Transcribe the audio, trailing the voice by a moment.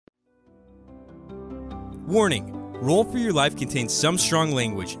Warning, Roll for Your Life contains some strong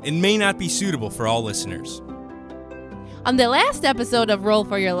language and may not be suitable for all listeners. On the last episode of Roll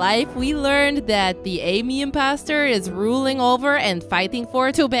for Your Life, we learned that the Amy imposter is ruling over and fighting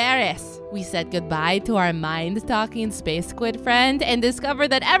for Tuberis. We said goodbye to our mind-talking space squid friend and discovered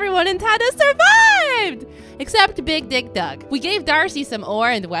that everyone in town has survived! Except Big Dick Doug. We gave Darcy some ore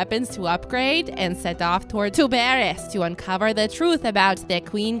and weapons to upgrade and set off toward Tuberis to uncover the truth about the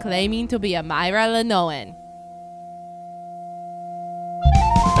queen claiming to be Amira Lenoan.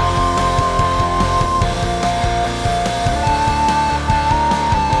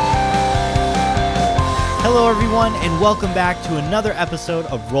 Hello everyone, and welcome back to another episode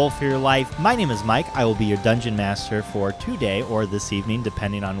of Roll for Your Life. My name is Mike. I will be your Dungeon Master for today or this evening,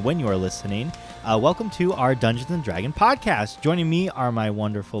 depending on when you are listening. Welcome to our Dungeons & Dragons podcast. Joining me are my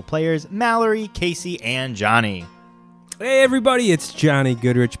wonderful players, Mallory, Casey, and Johnny. Hey everybody, it's Johnny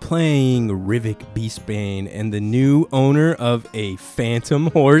Goodrich playing Rivik Beastbane and the new owner of a phantom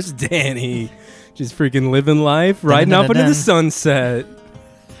horse, Danny. Just freaking living life, riding off into the sunset.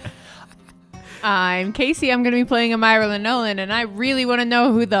 I'm Casey. I'm going to be playing Amira Lenoan, and I really want to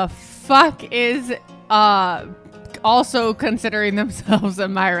know who the fuck is also considering themselves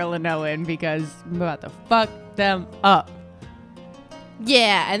Amira Lenoan, because I'm about to fuck them up.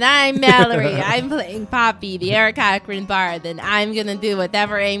 Yeah, and I'm Mallory. I'm playing Poppy, the Eric Cochran bard, and I'm gonna do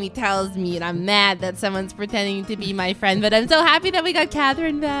whatever Amy tells me, and I'm mad that someone's pretending to be my friend, but I'm so happy that we got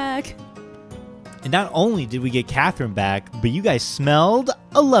Catherine back. And not only did we get Catherine back, but you guys smelled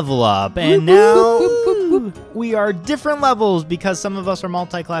a level up. And now we are different levels because some of us are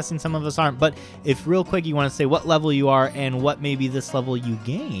multi-classing, some of us aren't. But if real quick you want to say what level you are and what maybe this level you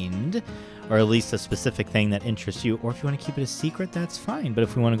gained, or at least a specific thing that interests you, or if you want to keep it a secret, that's fine. But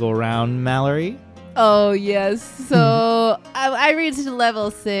if we want to go around, Mallory? Oh, yes. So I reached level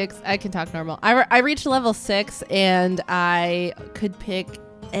 6. I can talk normal. I reached level 6, and I could pick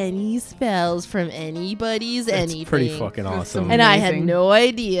any spells from anybody's anything. Pretty fucking awesome. And I had no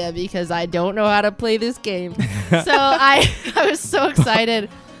idea because I don't know how to play this game. So I was so excited.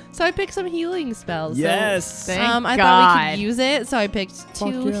 So I picked some healing spells. Yes. So, Thank I God. thought we could use it, so I picked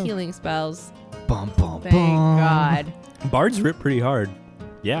 2 yeah. healing spells. Bum, bum, Thank bum. God. Bards rip pretty hard.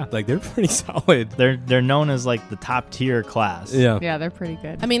 Yeah. Like, they're pretty solid. They're known as like the top tier class. Yeah. Yeah, they're pretty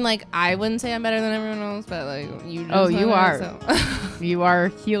good. I mean, like, I wouldn't say I'm better than everyone else, but, like, you just Oh, you know, are. so. You are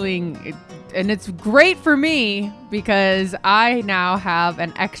healing, and it's great for me because I now have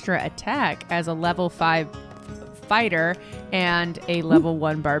an extra attack as a level 5 fighter and a level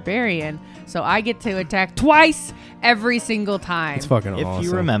 1 barbarian. So I get to attack twice every single time. It's fucking If awesome.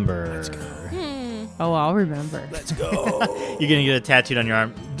 you remember. Oh, I'll remember. Let's go. You're going to get it tattooed on your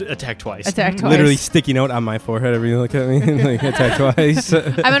arm. Attack twice. Attack twice. Literally sticky note on my forehead every you look at me. Like, attack twice.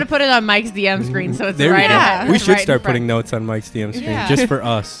 I'm going to put it on Mike's DM screen so it's There right we go. ahead. We It's should right in start front. putting notes on Mike's DM screen Yeah. just for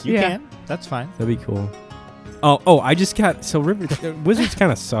us. You Yeah. can. That's fine. That'd be cool. Oh, I just got... So wizards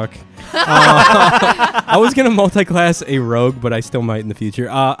kind of suck. I was going to multi-class a rogue, but I still might in the future.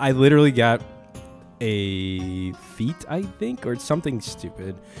 I literally got a feat, I think, or something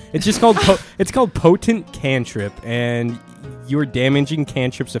stupid. It's just called... it's called Potent Cantrip, and your damaging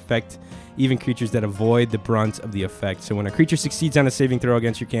cantrips affect even creatures that avoid the brunt of the effect. So when a creature succeeds on a saving throw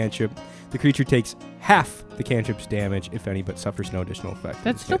against your cantrip, the creature takes half the cantrip's damage, if any, but suffers no additional effect. from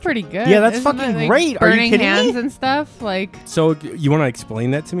That's the still cantrip. pretty good. Yeah, that's Isn't fucking that, like, great. Are you burning kidding me? hands and stuff? Like, So you want to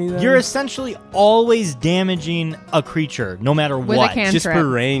explain that to me then? You're essentially always damaging a creature, no matter With a what. can- just for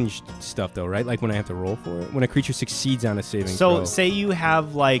cantrip. ranged stuff though, right? Like when I have to roll for it. When a creature succeeds on a saving So throw. say you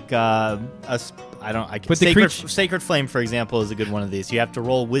have like But the Sacred Flame, for example, is a good one of these. You have to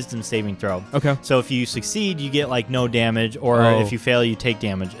roll Wisdom saving throw. Okay. So if you succeed, you get like no damage, or Oh. if you fail, you take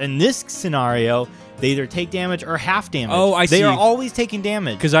damage. In this scenario, they either take damage or half damage. Oh, I They see. are always taking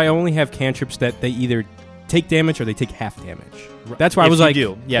damage. Because I only have cantrips that they either take damage or they take half damage. That's why I If was you like,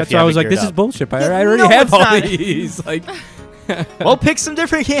 do. Yeah, that's if you why I have was it like, this geared is up. bullshit. I Yeah, already no, have it's all not. these. Like, Well, pick some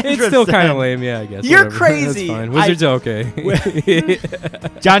different cantrips. it's still kind then. of lame. Yeah, I guess. You're Whatever. crazy. That's fine. Wizards are okay.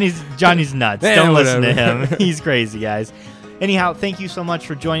 Johnny's nuts. Yeah, Don't listen to whatever. him. He's crazy, guys. Anyhow, thank you so much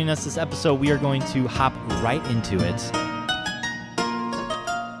for joining us this episode. We are going to hop right into it.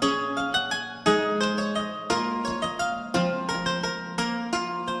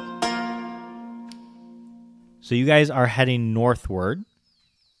 So you guys are heading northward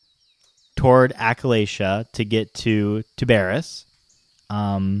toward Achalacia to get to Tuberis.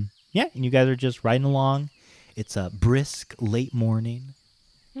 Yeah, and you guys are just riding along. It's a brisk late morning.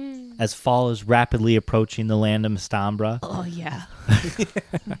 as fall is rapidly approaching the land of Mastambra. Oh, yeah.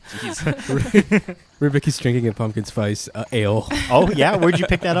 Rubik is drinking a pumpkin spice ale. Oh, yeah? Where'd you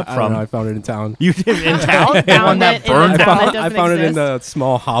pick that up I don't from? know, I found it in town. You did in town? The Found one that it in burned the town. down? It I doesn't found it in exist. the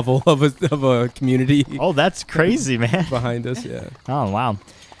small hovel of a community Oh, that's crazy, man. behind us. Yeah. Oh, wow.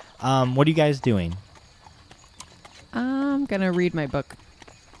 What are you guys doing? I'm gonna read my book.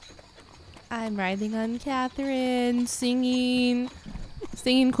 I'm riding on Catherine, singing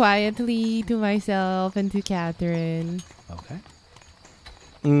quietly to myself and to Catherine.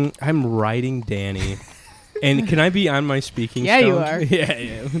 Okay. I'm riding Danny. And can I be on my speaking Yeah, you stone? are.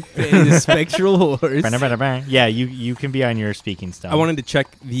 Yeah. The spectral horse. Yeah, you can be on your speaking stone. I wanted to check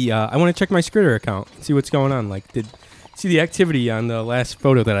I want to check my Skritter account, see what's going on. Like, see the activity on the last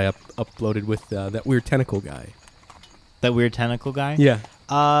photo that I uploaded with that weird tentacle guy. That weird tentacle guy? Yeah.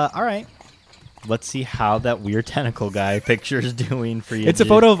 All right. Let's see how that weird tentacle guy picture is doing for you. It's a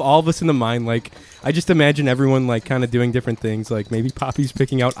photo of all of us in the mine. Like, I just imagine everyone, like, kind of doing different things. Like, maybe Poppy's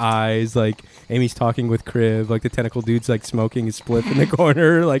picking out eyes. Like, Amy's talking with Crib. Like, the tentacle dude's, like, smoking his spliff in the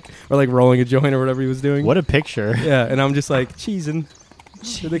corner. Like, or, like, rolling a joint or whatever he was doing. What a picture. Yeah, and I'm just, like, cheesing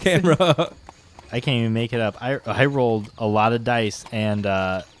to the camera. I can't even make it up. I rolled a lot of dice and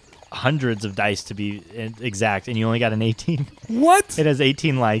hundreds of dice to be exact, and you only got an 18. What? It has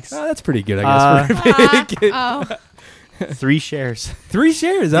 18 likes. Oh, that's pretty good, I guess. For a big- Oh, 3 shares. 3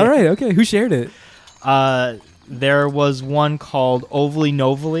 shares. All right. Okay. Who shared it? There was one called Ovally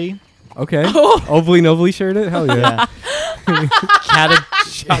Novely. Okay. Ovally Novely shared it? Hell yeah.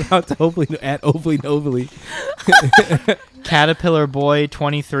 Shout out to Ovally at Ovally Novely. Caterpillar Boy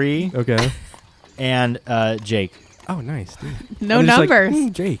 23 Okay. and Jake. Oh, nice, dude. No I'm just like,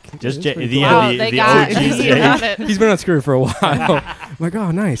 numbers. Jake. Just That's Jake. pretty The, cool. wow, the, they the got OG it. Jake. Got it. He's been on Screw for a while. I'm like,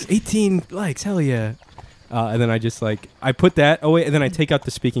 oh, nice. 18 likes. Hell yeah. And then I just like, I put that away, and then I take out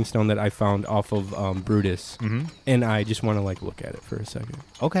the speaking stone that I found off of Brutus, Mhm. and I just want to like look at it for a second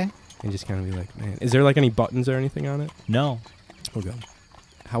Okay. and just kind of be like, man, is there like any buttons or anything on it? No. Okay.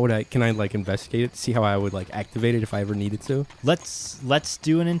 Can I like investigate it, see how I would like activate it if I ever needed to? Let's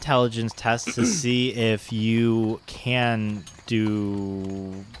do an intelligence test to see if you can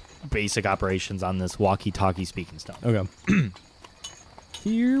do basic operations on this walkie-talkie speaking stone. Okay.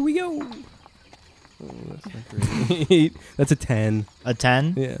 Here we go. Oh, that's not great. That's a 10. A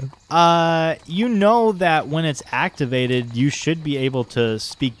 10? Yeah. You know that when it's activated, you should be able to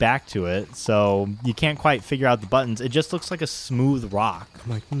speak back to it, so you can't quite figure out the buttons. It just looks like a smooth rock.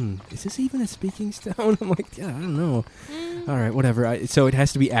 I'm like, is this even a speaking stone? I'm like, yeah, I don't know. All right, whatever. So it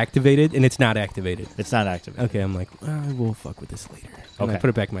has to be activated, and it's not activated. It's not activated. Okay, I'm like, I will fuck with this later. And I Okay. put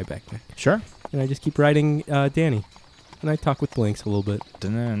it back in my backpack. Sure. And I just keep riding Danny. And I talk with Blinks a little bit.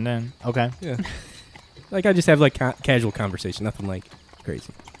 Dun-dun-dun. Okay. Yeah. Like, I just have, like, casual conversation. Nothing, like,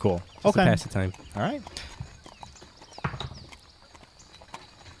 crazy. Cool. Just to Okay. pass the time. All right.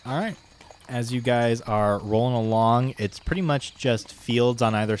 All right. As you guys are rolling along, it's pretty much just fields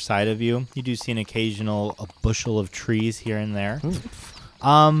on either side of you. You do see an occasional a bushel of trees here and there.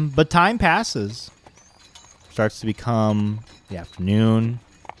 But time passes. Starts to become the afternoon,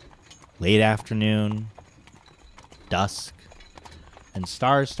 late afternoon, dusk, and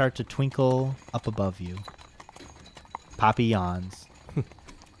stars start to twinkle up above you. Poppy yawns.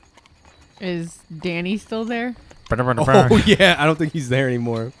 Is Danny still there? Oh, yeah. I don't think he's there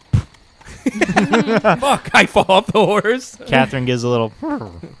anymore. Fuck. I fall off the horse. Catherine gives a little...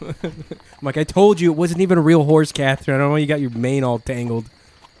 I'm like, I told you it wasn't even a real horse, Catherine. I don't know why you got your mane all tangled.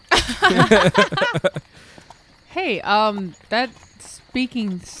 Hey, that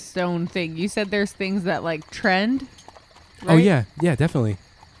speaking stone thing. You said there's things that like trend. Oh, right? yeah. Yeah, definitely.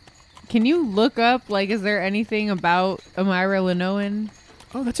 Can you look up like is there anything about Amira Lenoan?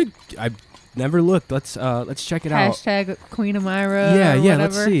 Oh, I've never looked. Let's check it out. Hashtag Queen Amira. Yeah, or yeah.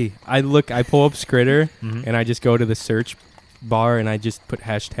 Let's whatever? see. I pull up Skritter, Mhm. and I just go to the search bar, and I just put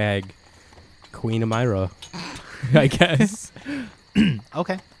hashtag Queen Amira, I guess,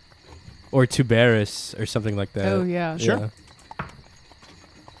 Okay. or Tuberis or something like that. Oh yeah. Sure.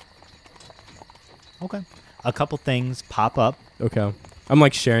 Okay. A couple things pop up. Okay. I'm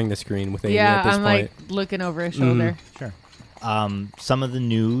like sharing the screen with Amy Yeah, at this I'm point. like looking over his shoulder. Sure. Some of the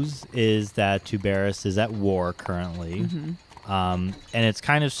news is that Tuberis is at war currently. And it's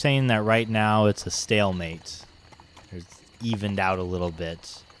kind of saying that right now it's a stalemate. It's evened out a little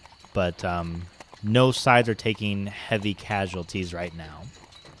bit. But no sides are taking heavy casualties right now.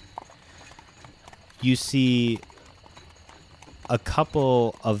 You see a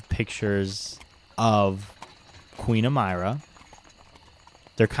couple of pictures of Queen Amira.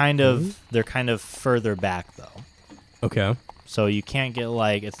 They're kind of further back though. Okay. So you can't get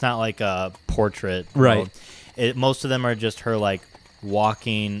like, it's not like a portrait. Right. Most of them are just her like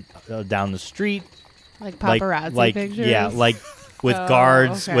walking down the street. Like paparazzi pictures. Yeah, like with Oh,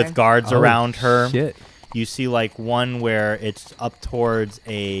 guards okay. with guards around her. Shit. You see like one where it's up towards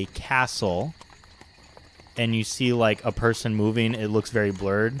a castle, and you see like a person moving. It looks very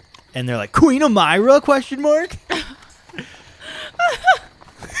blurred, and they're like Queen Amira ?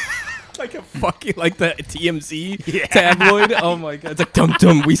 Like a fucking like the TMZ tabloid. Oh my god! It's like dum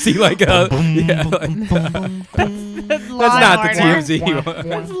dum. We see like a yeah. Like, That's that's not the TMZ. one.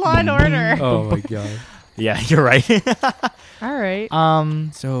 That's Law and Order. Oh my god. Yeah, you're right. All right.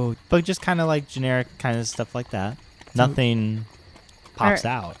 So But just kind of like generic kind of stuff like that. Nothing pops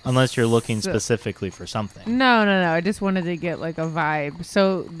out unless you're looking So- specifically for something. No. I just wanted to get like a vibe.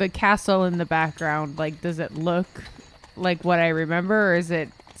 So the castle in the background, like, does it look like what I remember, or is it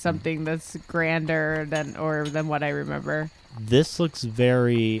something that's grander than what I remember? This looks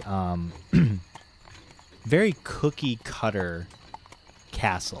very very cookie cutter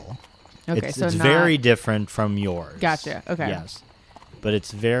castle. Okay, it's so not, very different from yours. Gotcha, okay. Yes. But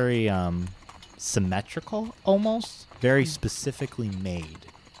it's very symmetrical almost. Very specifically made.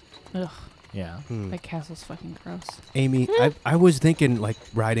 Ugh, Yeah. that castle's fucking gross. Amy, I was thinking like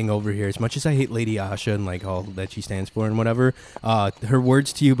riding over here. As much as I hate Lady Asha and like all that she stands for and whatever, her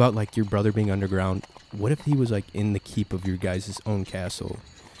words to you about like your brother being underground. What if he was like in the keep of your guys' own castle?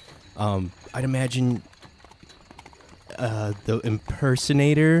 I'd imagine the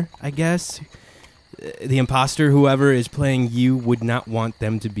impersonator, I guess, the imposter, whoever is playing you, would not want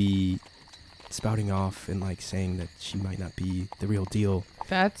them to be spouting off and like saying that she might not be the real deal.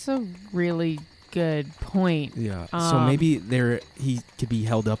 That's a really good point. Yeah. So maybe he could be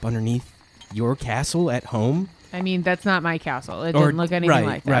held up underneath your castle at home I mean, that's not my castle. It Or- didn't look anything right,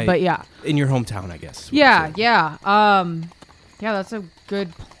 like that. right. But yeah. in your hometown, I guess. is what Yeah, I'm saying. yeah, that's a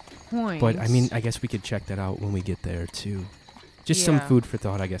good point. But I mean, I guess we could check that out when we get there too. Just some Yeah. food for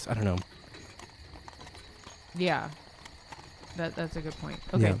thought, I guess. I don't know. yeah. That's a good point.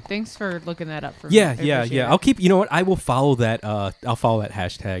 Okay, Yeah. thanks for looking that up for me. Yeah, I yeah, appreciate yeah. it. I'll keep. You know what? I will follow that. I'll follow that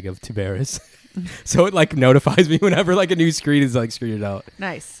hashtag of Tiberius, so it like notifies me whenever like a new screen is like screened out,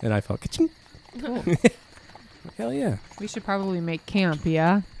 Nice. and I fall. Ka-ching. Cool. Hell yeah. We should probably make camp,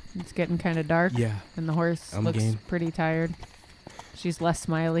 yeah? It's getting kind of dark, Yeah. and the horse I'm looks game. pretty tired. She's less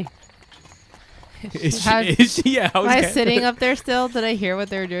smiley. Is Has- she? Yeah. Am I sitting up there still? Did I hear what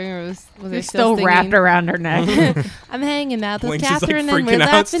they were doing, or was They're they still singing? wrapped around her neck. I'm hanging out with When she's, like, Catherine, and we're freaking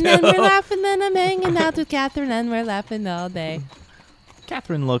out laughing, and we're still. laughing, and I'm hanging out with Catherine, and we're laughing all day.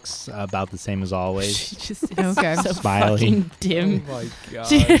 Catherine looks about the same as always, She just Okay. so Smiling. fucking dim. Oh my god.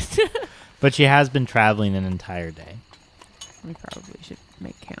 She- but she has been traveling an entire day. We probably should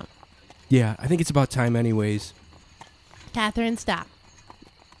make camp. Yeah, I think it's about time, anyways. Catherine, stop.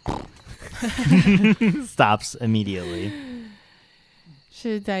 Stops immediately.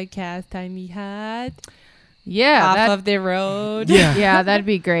 Should I cast Tiny Hat Yeah, off that, of the road? Yeah, yeah, that'd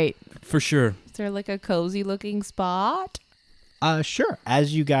be great. for sure. Is there like a cozy looking spot? Sure.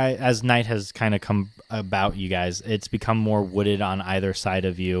 As night has kind of come about you guys, it's become more wooded on either side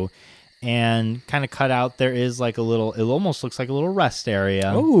of you, and kind of cut out. There is like a little. It almost looks like a little rest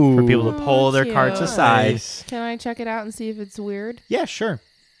area for people to pull their carts cute. aside. Nice. Can I check it out and see if it's weird? Yeah, sure.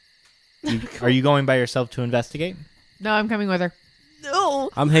 Are you going by yourself to investigate? No, I'm coming with her. No.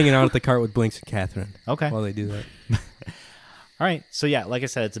 I'm hanging out at the cart with Blinks and Catherine Okay. while they do that. All right. So yeah, like I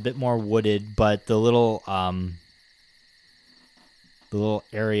said, it's a bit more wooded, but the little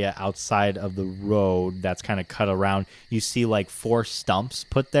area outside of the road that's kind of cut around, you see like 4 stumps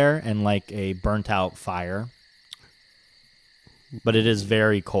put there and like a burnt out fire. But it is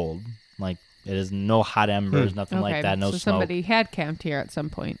very cold. Like it is no hot embers, nothing Okay, like that, no so smoke. somebody had camped here at some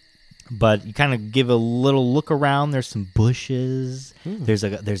point. But you kind of give a little look around. There's some bushes. There's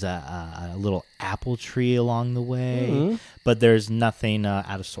a little apple tree along the way, but there's nothing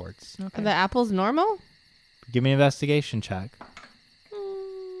out of sorts. Are the apples normal? Give me an investigation check.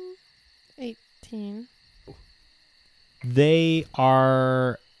 18. They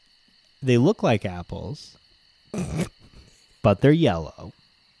look like apples, but they're yellow.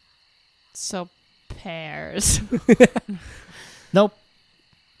 So pears. Nope.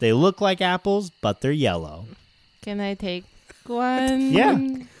 They look like apples, but they're yellow. Can I take one? Yeah.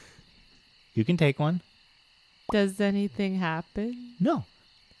 You can take one. Does anything happen? No.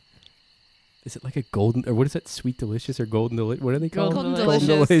 Is it like a golden, or what is that? Sweet delicious or golden delicious? What are they called? Golden Golden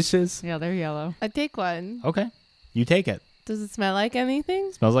delicious. delicious. Yeah, they're yellow. I take one. Okay. You take it. Does it smell like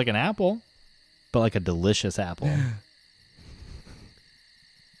anything? Smells like an apple, but like a delicious apple.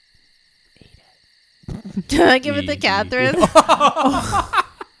 Can I give it to Catherine?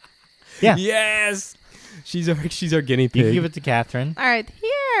 Yeah. Yes. She's our guinea You pig. can give it to Catherine. All right,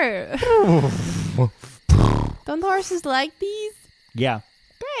 here. Don't horses like these? Yeah.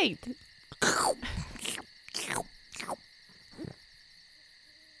 Great.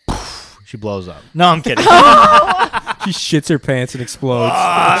 She blows up. No, I'm kidding. She shits her pants and explodes.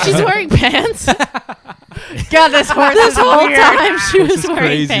 She's wearing pants. God, this horse This is whole weird. time she was is wearing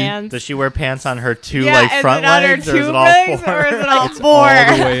crazy. pants. Does she wear pants on her two Yeah, like is front it on her legs, or is two it all legs, four? or is it all It's four?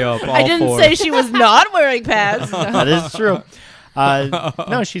 all the way up. All I didn't four. say she was not wearing pants. That is true.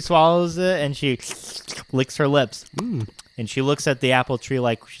 No, she swallows it and she licks her lips, and she looks at the apple tree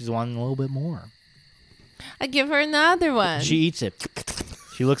like she's wanting a little bit more. I give her another one. She eats it.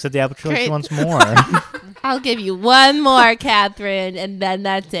 She looks at the apple tree like she Great. wants more. I'll give you one more, Catherine, and then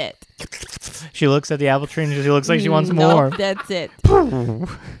that's it. She looks at the apple tree and she looks like she wants Nope, more. that's it. Can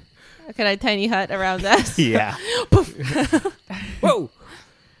I tiny hut around that? Yeah. Whoa.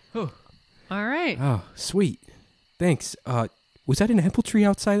 All right. Oh, sweet. Thanks. Was that an apple tree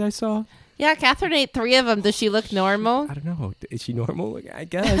outside I saw? Yeah, Catherine ate 3 of them. Does she look normal? I don't know. Is she normal? I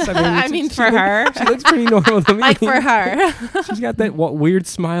guess. I mean, I mean, she for look- her. she looks pretty normal to me. Like for her. She's got that weird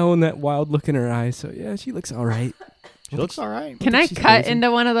smile and that wild look in her eyes. So yeah, she looks all right. She looks all right. Can I she's cut crazy.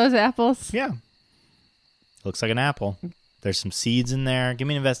 into one of those apples? Yeah. Looks like an apple. There's some seeds in there. Give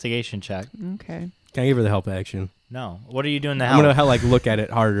me an investigation check. Okay. Can I give her the help action? No. What are you doing to I'm help? gonna like look at it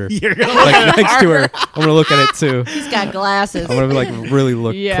harder. You're gonna Like next to her. I'm gonna look at it too. He's got glasses. I'm gonna like really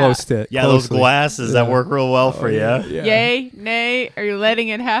look Yeah. close to it. Yeah, those closely. glasses that Yeah. work real well for you. Yeah. Yay, nay, are you letting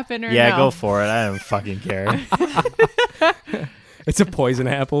it happen or Yeah, no? go for it. I don't fucking care. It's a poison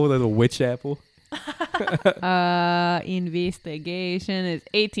apple, a little witch apple. Investigation is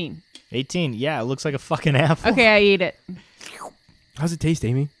 18. 18. Yeah, it looks like a fucking apple. Okay, I eat it. How's it taste,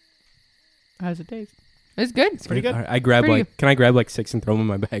 Amy? How's it taste? It's good. Pretty good. All right, I grab Pretty Can I grab like 6 and throw them in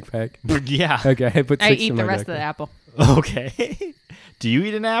my backpack? Yeah. Okay, I put 6 I in eat my the rest backpack. of the apple. Okay. Do you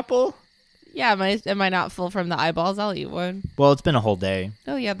eat an apple? Yeah, am I not full from the eyeballs? I'll eat one. Well, it's been a whole day.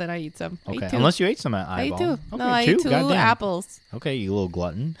 Oh, yeah, then I eat some. I Okay. eat 2. Unless you ate some at I eat eyeball. 2. Okay, No, I two? eat 2 Goddamn. apples. Okay, you little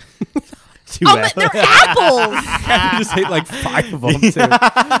glutton. 2 Oh, but they're apples. I just ate like 5 of them too. They're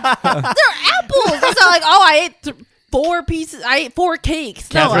apples. It's not like, oh, I ate 4 pieces. I ate 4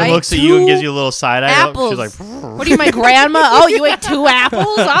 cakes. No, Catherine I looks ate at you and 2 gives you a little side eye. apples. She's like, What are you, my grandma? Oh, you ate 2 apples?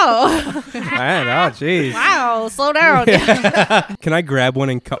 Oh, Man, oh jeez. wow. Slow down. Can I grab one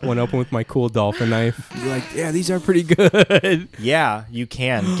and cut one open with my cool dolphin knife? Be like, yeah, these are pretty good. yeah, you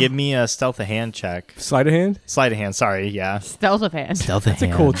can. Give me a stealth of hand check. Sleight of hand? Sleight of hand, sorry, yeah. Stealth of hand. Stealth of That's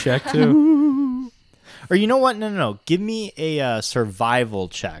a cool check too. Or you know what? No. Give me a survival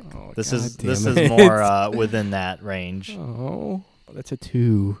check. Oh, this God is damn it. more within that range. Oh, that's a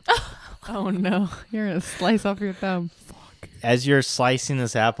 2. Oh no, you're gonna slice off your thumb. As you're slicing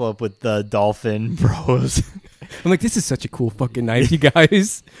this apple up with the dolphin bros, I'm like, this is such a cool fucking knife, you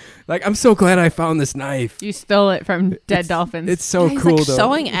guys. Like, I'm so glad I found this knife. You stole it from dead dolphins. It's so He's cool like though.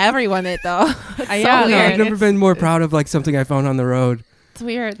 showing everyone it though. It's so yeah, No, weird. I've never been more proud of like something I found on the road. It's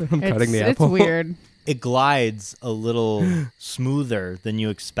weird. I'm cutting the It's apple. weird. it glides a little smoother than you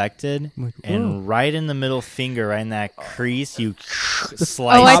expected. I'm like, And right in the middle finger, right in that crease, you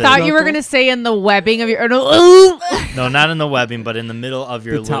slice Oh, I it. thought you were knuckle? gonna say in the webbing of your. No, No, not in the webbing, but in the middle of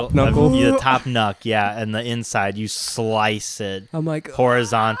your The top little knuckle? the top knuck, yeah, and the inside. You slice it I'm like,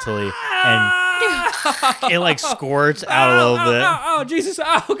 horizontally, and it like squirts out a little bit. Oh, Jesus.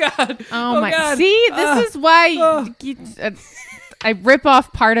 Oh, God. oh my! God. See, this is why I rip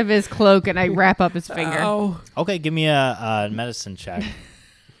off part of his cloak and I wrap up his finger. Oh. Okay, give me a medicine check.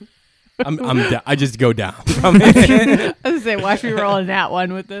 I just go down from it. I was gonna say, watch me roll in that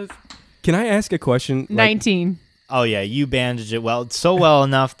one with this. Can I ask a question? Like, 19. Oh yeah, you bandage it so well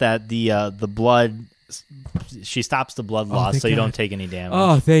enough that the blood, she stops the blood loss, thank so you God. don't take any damage.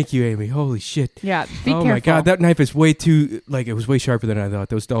 oh, thank you, Amy. Holy shit. Yeah, be Oh careful. my God, that knife is way too it was way sharper than I thought.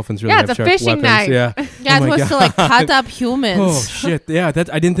 Those dolphins really Yeah, have it's a sharp fishing weapons. knife. Yeah. Yeah, Oh it's my supposed to like God. cut up humans. Oh shit. Yeah, I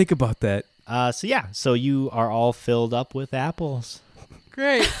didn't think about that. So you are all filled up with apples.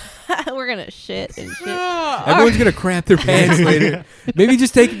 Great. We're gonna shit and shit. Everyone's gonna crap their pants later. Maybe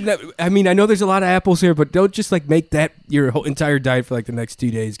just take. I mean, I know there's a lot of apples here, but don't just like make that your whole entire diet for like the next 2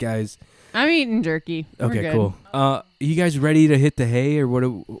 days, guys. I'm eating jerky. We're Okay, good. cool. You guys ready to hit the hay or what?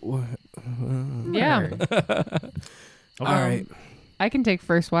 Yeah. All right. I can take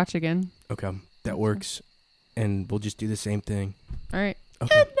first watch again. Okay, that works, and we'll just do the same thing. All right.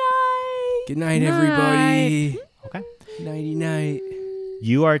 Okay. Good night. Good night, everybody. Okay. Nighty night.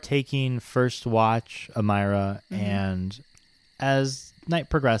 You are taking first watch, Amira, and as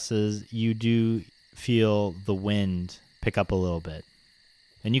night progresses, you do feel the wind pick up a little bit.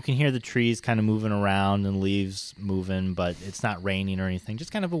 And you can hear the trees kind of moving around and leaves moving, but it's not raining or anything.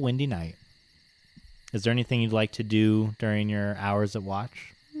 Just kind of a windy night. Is there anything you'd like to do during your hours at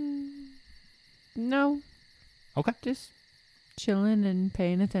watch? No. Okay. Just chilling and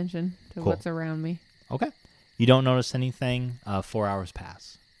paying attention to Cool. what's around me. Okay. You don't notice anything. 4 hours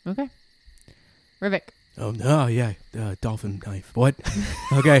pass. Okay. Rivik. Oh no, yeah, dolphin knife. What?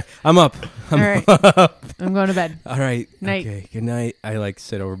 Okay, I'm up. All I'm right. up. I'm going to bed. All right. Night. Okay. Good night. I like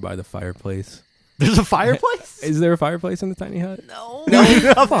sit over by the fireplace. There's a fireplace? Is there a fireplace in the tiny hut? No.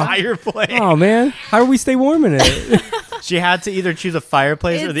 A fireplace. Oh man, how do we stay warm in it? She had to either choose a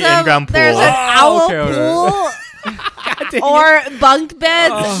fireplace or the It's in-ground pool. There's an owl okay, all pool or bunk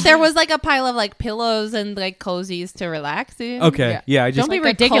beds. Oh. There was like a pile of like pillows and like cozies to relax in. Okay. Yeah. I just Don't be like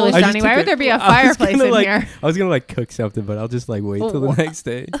a ridiculous, cold- I just Johnny. Why took would there be a I was fireplace gonna, in like, here? I was gonna like cook something, but I'll just like wait till the What? next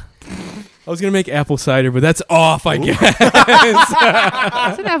day. I was gonna make apple cider, but that's off. I guess.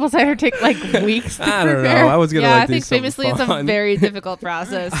 Doesn't apple cider take like weeks to I don't prepare? know. I was gonna Yeah, like I do think something famously it's a fun. very difficult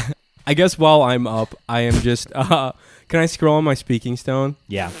process. I guess while I'm up, I am just. Can I scroll on my speaking stone?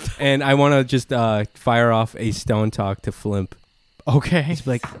 Yeah. And I want to just fire off a stone talk to Flimp. Okay. He's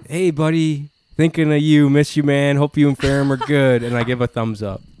like, "Hey, buddy, thinking of you, miss you, man. Hope you and Ferrum are good." And I give a thumbs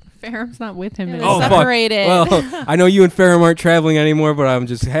up. Ferrum's not with him It anymore. was Oh, fuck. separated. Well, I know you and Ferrum aren't traveling anymore, but I'm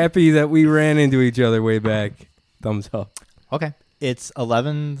just happy that we ran into each other way back. Thumbs up. Okay. It's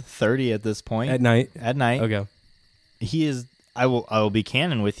 11:30 at this point. At night. At night. Okay. He is. I will be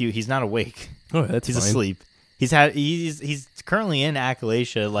canon with you. He's not awake. Oh, that's He's fine. asleep. He's currently in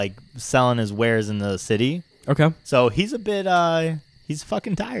Appalachia, like selling his wares in the city. Okay. So he's a bit. He's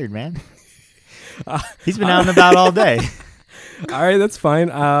fucking tired, man. He's been out and about all day. All right, that's fine.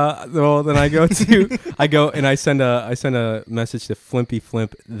 Well, then I go and I send a message to Flimpy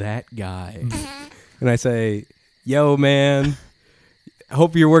Flimp, that guy, and I say, "Yo, man,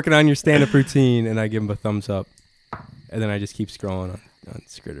 hope you're working on your stand-up routine." And I give him a thumbs up, and then I just keep scrolling on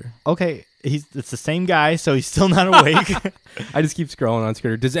Skritter. Okay, it's the same guy, so he's still not awake. I just keep scrolling on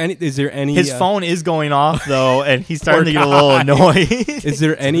Skritter. Is there any? His phone is going off though, and he's starting to Poor get a little guy. annoyed. Is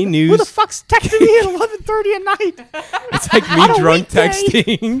there any Who news? the fuck's texting me at 11:30 at night? It's like On me a drunk weekday?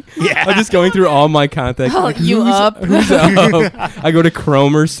 texting. Yeah. I'm just going through all my contacts. Oh, Like, you who's up? Who's up? I go to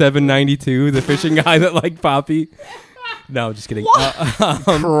Cromer 792, the fishing guy that liked Poppy. No, just kidding.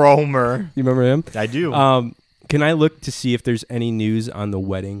 Cromer. You remember him? I do. Can I look to see if there's any news on the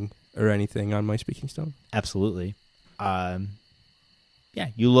wedding or anything on my speaking stone? Absolutely. Yeah,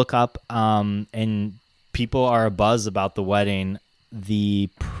 you look up, and people are abuzz about the wedding. The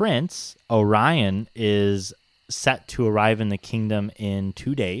prince, Orion, is set to arrive in the kingdom in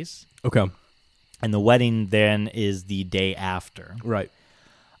 2 days, Okay. and the wedding then is the day after. Right.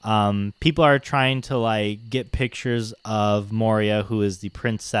 People are trying to like get pictures of Moria, who is the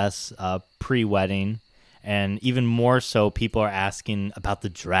princess pre-wedding, and even more so, people are asking about the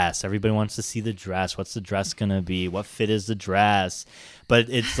dress. Everybody wants to see the dress. What's the dress gonna be? What fit is the dress? But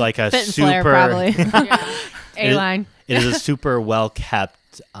it's like a Fit and super. flare, probably. A-line. It is a super well kept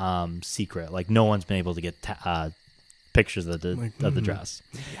secret. Like no one's been able to get pictures of the dress.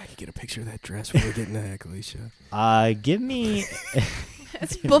 Maybe I could get a picture of that dress when we're getting to Appalachia. Give me.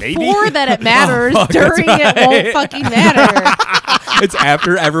 It's Maybe. before that it matters. fuck, that's During it won't fucking matter. It's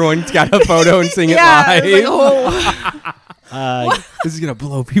after everyone's got a photo and sing Yeah, it it's live. like, oh. This is gonna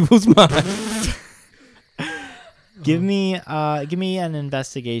blow people's minds. Give me an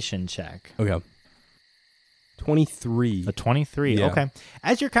investigation check. Okay. 23. A 23. Yeah. Okay.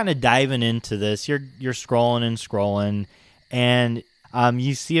 As you're kind of diving into this, you're scrolling, and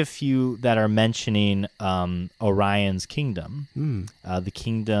you see a few that are mentioning Orion's kingdom. The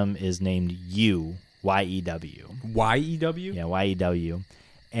kingdom is named Y-E-W. Y-E-W? Yeah, Y-E-W.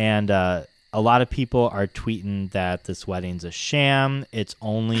 And a lot of people are tweeting that this wedding's a sham. It's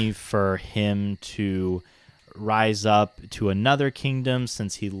only for him to rise up to another kingdom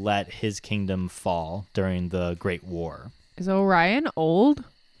since he let his kingdom fall during the Great War. Is Orion old?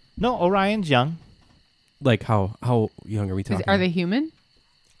 No, Orion's young. Like how young are we talking? Are they human?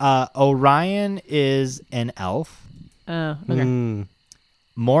 Orion is an elf. Oh, okay. Mm.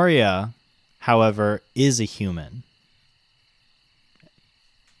 Moria, however, is a human.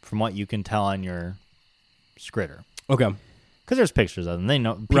 From what you can tell on your Skritter. Okay. Because there's pictures of them. They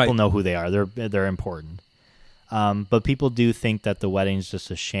know people Right. know who they are. They're important. But people do think that the wedding's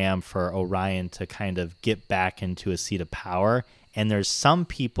just a sham for Orion to kind of get back into a seat of power. And there's some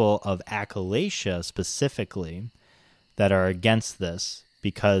people of Appalachia specifically that are against this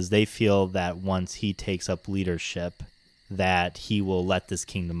because they feel that once he takes up leadership, that he will let this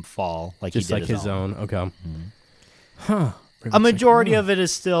kingdom fall like Just he did like his own. Okay. Huh. A majority of it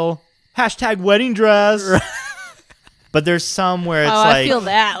is still #wedding dress. But there's some where it's I like feel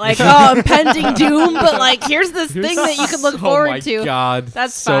that. Like, oh, impending doom, but like, here's this thing that you can look Oh forward my to. God.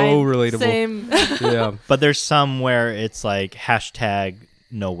 That's so fine. relatable. Same. Yeah. but there's some where it's like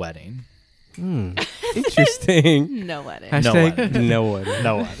 #no wedding. Interesting. No wedding. Hashtag no one.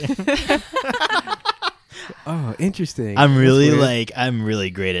 No wedding. Oh, interesting. I'm That's really weird. I'm really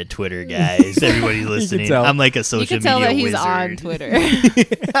great at Twitter, guys. Everybody listening. tell. I'm like a You social can tell media that he's wizard. on Twitter.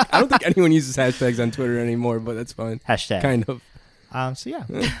 I don't think anyone uses hashtags on Twitter anymore, but that's fine. Hashtag. Kind of. So yeah.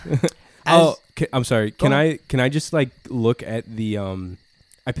 I'm sorry. Can I just like look at the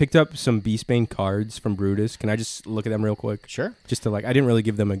I picked up some Beastbane cards from Brutus. Can I just look at them real quick? Sure. Just to like, I didn't really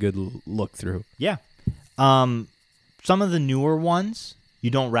give them a good look through. Yeah. Some of the newer ones you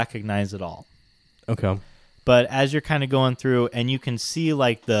don't recognize at all. Okay. But as you're kind of going through, and you can see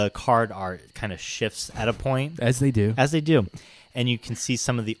like the card art kind of shifts at a point, As they do. as they do, and you can see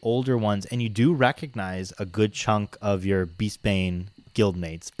some of the older ones, and you do recognize a good chunk of your Beastbane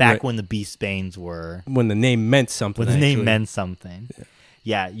guildmates back Right. when the Beastbanes were When the name meant something. when the name actually. meant something.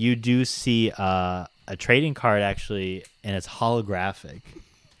 Yeah, you do see a trading card actually, and it's holographic,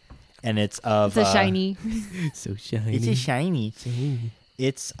 and it's of It's a shiny So shiny. It's a shiny.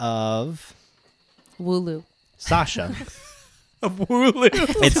 It's of Wooloo. Sasha. A Wooloo.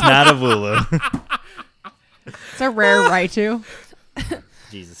 It's not a Wooloo. It's a rare Raichu.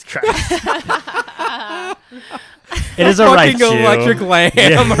 Jesus Christ. It is a Fucking Raichu. electric lamb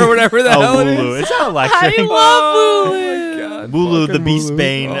Yeah. or whatever the Oh, hell it Wooloo. is. It's not electric. I love Oh Wooloo. my God. Wooloo, the Fucking Beast Wooloo.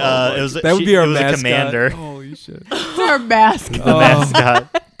 Bane. Oh It was that would be our it was mascot. a commander. Holy shit. It's our mask. The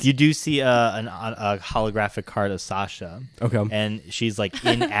mascot. You do see a holographic card of Sasha, Okay. and she's like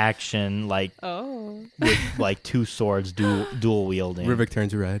in action, like Oh. with like two swords, dual wielding. Rivik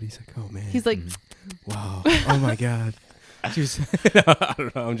turns red. He's like, oh man. He's like, wow. Oh my God. Just, I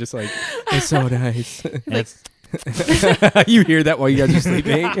don't know. I'm just like, it's so nice. And it's, You hear that while you guys are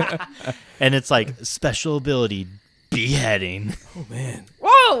sleeping? and it's like special ability beheading. Oh man.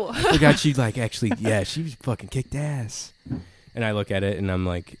 whoa. I forgot she like actually, yeah, she was fucking kicked ass. And I look at it and I'm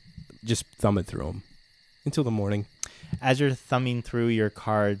like, just thumbing through them until the morning. As you're thumbing through your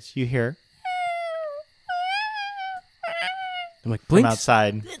cards, you hear I'm like, from Blinks.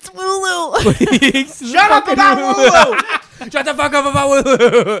 outside. It's Wooloo. Shut up about Wooloo! Shut the fuck up about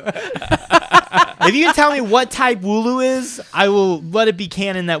Wooloo! If you can tell me what type Wooloo is, I will let it be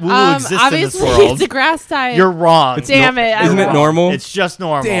canon that Wooloo exists in this Obviously, world. it's a grass type. You're wrong. Damn it. Isn't it wrong. normal? It's just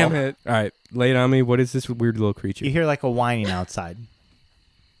normal. Damn it. All right, lay it on me. What is this weird little creature? You hear like a whining outside.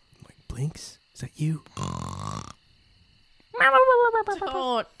 I'm like, Blinks? Is that you?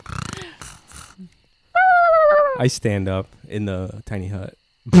 Don't. I stand up in the tiny hut.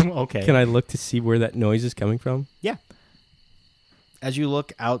 Okay. Can I look to see where that noise is coming from? Yeah. As you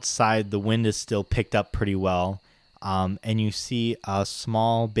look outside, the wind is still picked up pretty well, and you see a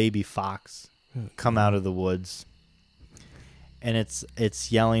small baby fox come out of the woods, and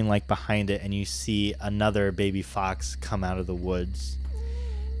it's yelling like behind it, and you see another baby fox come out of the woods.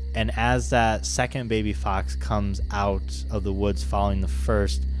 And as that second baby fox comes out of the woods following the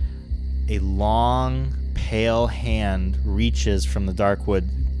first, a long, pale hand reaches from the dark wood,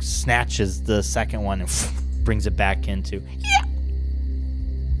 snatches the second one, and brings it back into. Yeah.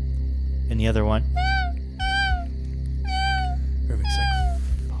 And the other one, Rivik's like,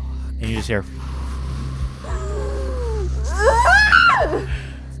 and you just hear.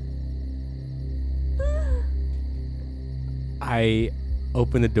 I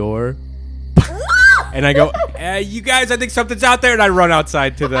open the door and I go, you guys, I think something's out there, and I run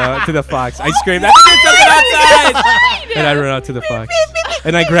outside to the fox. I scream, I think there's something outside, and I run out to the fox,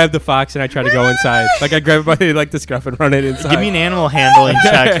 and I grab the fox and I try to go inside. Like I grab it by like the scruff and run it inside. Give me an animal handling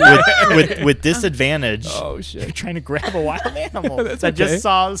check with disadvantage. Oh You're shit! trying to grab a wild animal That's that okay. just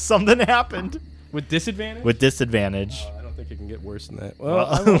saw something happened. With disadvantage? With disadvantage. I don't think it can get worse than that. Well,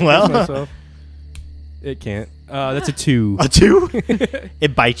 I won't well. force myself. It can't. That's a 2. A 2?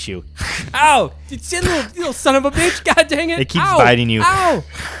 It bites you. Ow! You little son of a bitch! God dang it! It keeps Ow! biting you. Ow!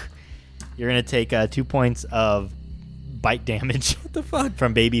 You're going to take 2 points of bite damage What the fuck?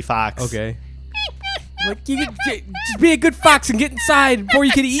 from Baby Fox. Okay. Like you could just be a good fox and get inside before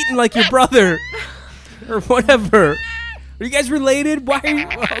you get eaten like your brother or whatever. Are you guys related? Why? Are you,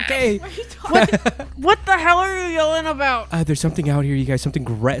 okay. What the hell are you yelling about? There's something out here, you guys. Something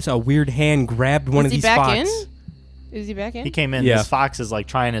a weird hand grabbed one of Is he these back fox. in? Is he back in? He came in. Yeah. This fox is like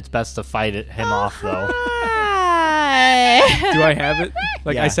trying its best to fight him off, though. Hi. Do I have it?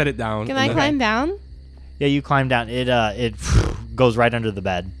 Like Yeah. I set it down. Can and I then- climb down? Yeah, you climb down. It goes right under the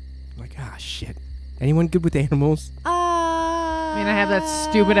bed. I'm like, ah, shit. Anyone good with animals? I mean, I have that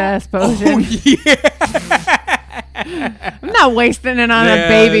stupid ass potion. I'm not wasting it on a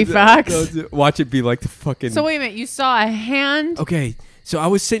baby fox. Watch it be like the fucking. So wait a minute, you saw a hand? Okay, so I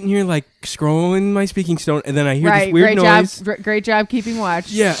was sitting here like scrolling my speaking stone, and then I hear this weird noise. Great job keeping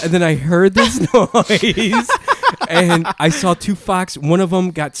watch. Yeah, and then I heard this noise, and I saw two fox. One of them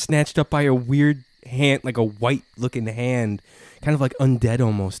got snatched up by a weird hand, like a white-looking hand, kind of like undead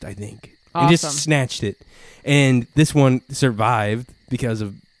almost, I think, and just Awesome. snatched it. And this one survived because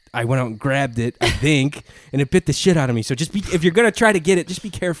of I went out and grabbed it, I think, and it bit the shit out of me. So just if you're gonna try to get it, just be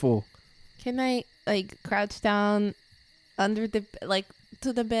careful. Can I like crouch down under the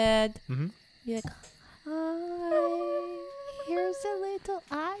to the bed? Mm-hmm. Be like, hi, here's a little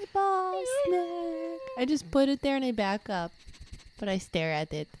eyeball snack. I just put it there and I back up, but I stare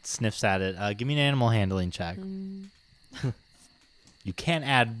at it. Sniffs at it. Give me an animal handling check. Mm. You can't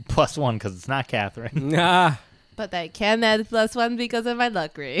add +1 because it's not Catherine. Nah. But I can add +1 because of my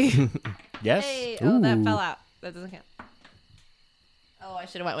luck ring. Yes. Hey, oh, that Ooh. fell out. That doesn't count. Oh, I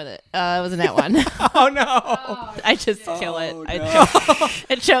should have went with it. It wasn't that one. Oh no. I just kill it. Oh,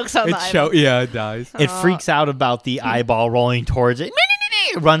 It chokes on the eyeball. Yeah, it dies. It freaks out about the eyeball rolling towards it.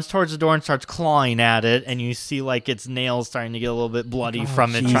 It runs towards the door and starts clawing at it, and you see like its nails starting to get a little bit bloody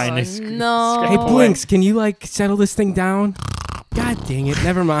from it jeez. trying to. No. Hey, Blinks, can you like settle this thing down? God dang it!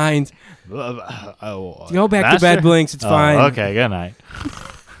 Never mind. Oh, Go back to Master? bed, Blinks. It's Oh, fine. okay, good night.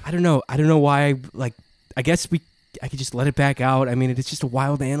 I don't know. I don't know why. I guess I could just let it back out. I mean, it's just a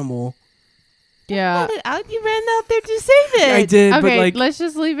wild animal. Yeah. Let it out. You ran out there to save it. I did, Okay, but like, let's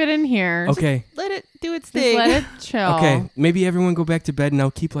just leave it in here. okay, Let it do its Just thing. let it chill. okay. Maybe everyone go back to bed, and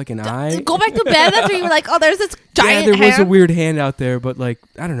I'll keep like an eye. Go back to bed. That's where you were like, oh, there's this giant yeah, there was a hand. weird hand out there, but like,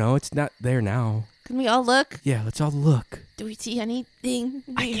 I don't know. It's not there now. Can we all look? Yeah, let's all look. Do we see anything?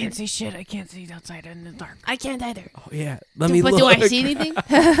 I can't see shit. I can't see outside in the dark. I can't either. Oh yeah, let me But look. do I see anything?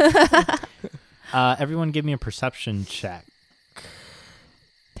 Everyone, give me a perception check.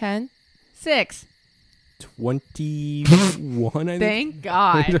 10. 6. 21, I think. Thank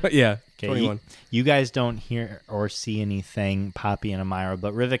God. Yeah, Okay, 21. you guys don't hear or see anything, Poppy and Amira,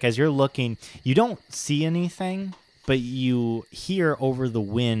 but Rivik, as you're looking, you don't see anything, but you hear over the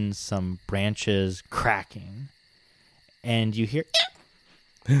wind some branches cracking, and you hear,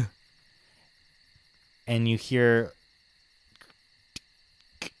 and you hear,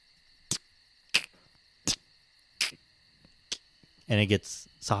 and it gets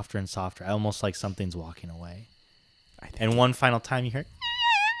softer and softer, almost like something's walking away. And one final time you hear,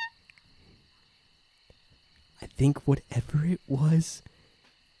 I think whatever it was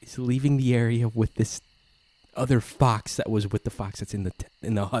is leaving the area with this other fox that was with the fox that's in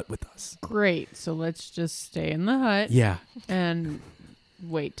the hut with us. Great. So let's just stay in the hut Yeah, and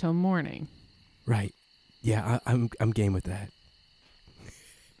wait till morning. right. Yeah, I'm game with that.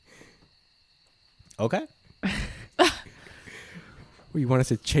 okay. Well, you want us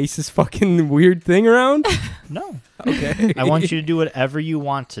to chase this fucking weird thing around? No. Okay. I want you to do whatever you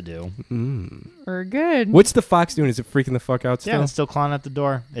want to do. We're good. What's the fox doing? Is it freaking the fuck out Yeah, still? it's still clawing at the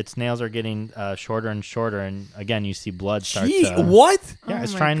door. Its nails are getting shorter and shorter, and again, you see blood start Gee, to... what? Yeah, Oh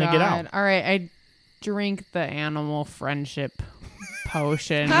it's my trying to get out. God. All right, I drink the animal friendship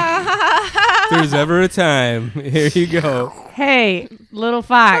potion. If there's ever a time, here you go. Hey, little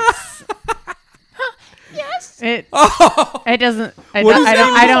fox. Yes. It Oh, doesn't. What is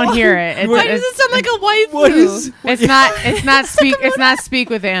I don't hear it. It's, Why does it sound like a waifu? what is? It's not speak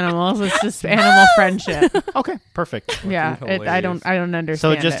with animals. It's just animal friendship. Okay, perfect. Yeah, I don't understand.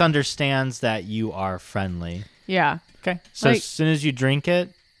 So it just it. understands that you are friendly. Yeah. Okay. So Like- as soon as you drink it,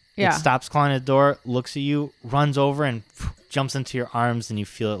 Yeah. it stops clawing at the door, looks at you, runs over, and jumps into your arms, and you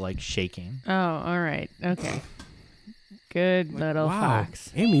feel it like shaking. Oh, all right. Okay. Good little Wow,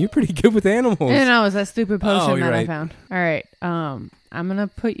 fox. Amy, you're pretty good with animals. No, it was that stupid potion Oh, you're that I right. found. All right. I'm gonna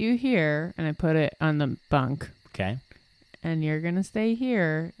put you here, and I put it on the bunk, Okay. and you're gonna stay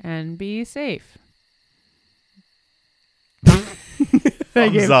here and be safe.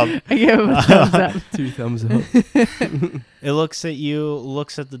 Thumbs up. I give him a thumbs up. 2 thumbs up. It looks at you,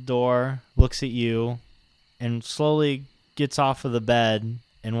 looks at the door, looks at you, and slowly gets off of the bed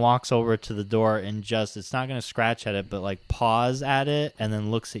and walks over to the door and just, it's not going to scratch at it, but like paws at it and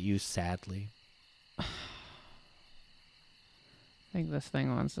then looks at you sadly. I think this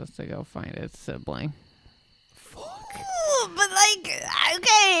thing wants us to go find its sibling. Ooh, but like,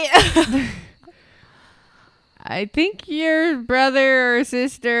 okay. I think your brother or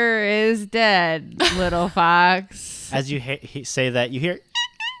sister is dead, little fox. As you say that, you hear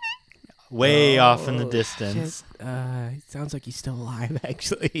way off in the distance. It sounds like he's still alive,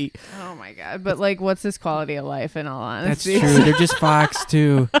 actually. Oh my god! But like, what's his quality of life? In all That's honesty, true. They're just fox,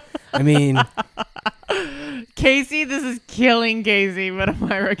 too. I mean, Casey, this is killing Casey. But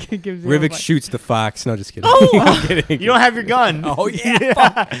Amira gives you Rivik shoots the fox. No, just kidding. Oh! I'm kidding. You don't have your gun. Oh, yeah.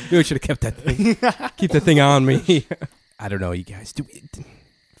 Fuck. You should have kept that thing. Keep the thing on me. I don't know, you guys.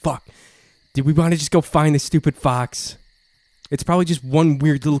 Fuck. Did we want to just go find this stupid fox? It's probably just one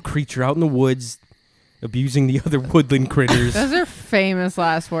weird little creature out in the woods abusing the other woodland critters. Those are famous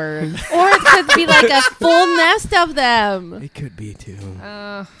last words. Or it could be like a full nest of them. It could be, too.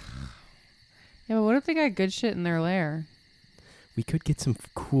 Yeah, but what if they got good shit in their lair? We could get some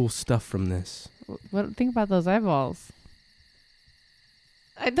cool stuff from this. What? Think about those eyeballs.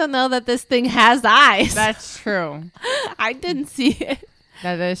 I don't know that this thing has eyes. That's true. I didn't see it.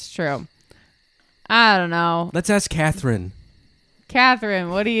 That is true. I don't know. Let's ask Catherine. Catherine,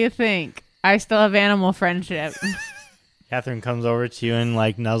 what do you think? I still have animal friendship. Catherine comes over to you and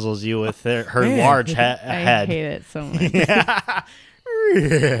like nuzzles you with her Man. large I head. hate it so much.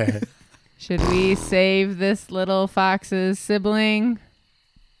 Should we save this little fox's sibling?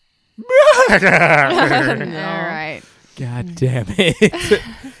 All right. God damn it.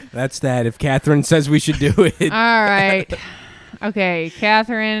 That's that. If Catherine says we should do it. All right. Okay,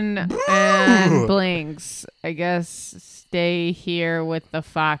 Catherine and Blinks, I guess stay here with the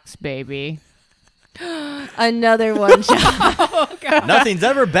fox baby. Another one shot. Nothing's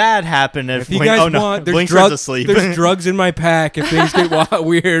ever bad happened if If you guys want, there's, asleep. there's drugs in my pack. If things get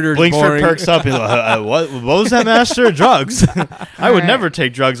weird or Blinkford boring. perks up. He's like, what was that, Master? Drugs? I would right. never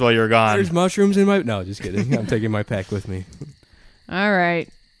take drugs while you're gone. There's mushrooms in my... No, just kidding. I'm taking my pack with me. All right.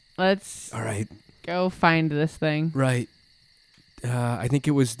 Let's All right. go find this thing. Right. I think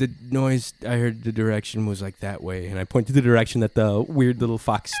it was the noise I heard. The direction was like that way. And I pointed the direction that the weird little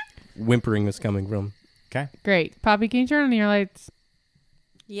fox whimpering was coming from. Okay. Great. Poppy, can you turn on your lights?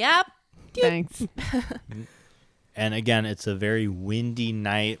 Yep. Thanks. And again, it's a very windy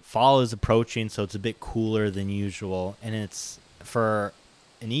night. Fall is approaching, so it's a bit cooler than usual. And it's for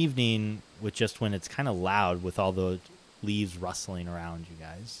an evening with just when it's kind of loud with all the leaves rustling around you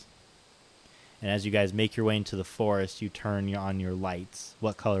guys. And as you guys make your way into the forest, you turn on your lights.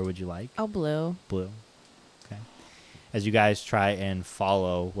 What color would you like? Oh, blue. Blue. Okay. As you guys try and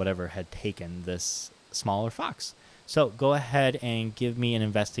follow whatever had taken this smaller fox. So go ahead and give me an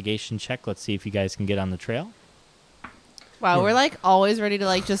investigation check. Let's see if you guys can get on the trail. Wow, we're like always ready to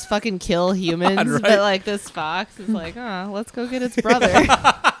like just fucking kill humans, right? but like this fox is like, let's go get its brother.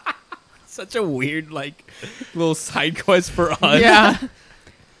 Such a weird, like, little side quest for us. Yeah.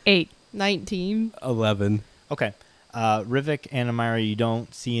 8. 19. 11. Okay. Rivik and Amira, you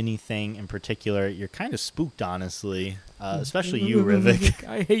don't see anything in particular. You're kind of spooked, honestly. Especially you, Rivik.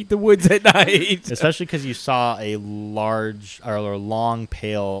 I hate the woods at night. Especially because you saw a large or a long,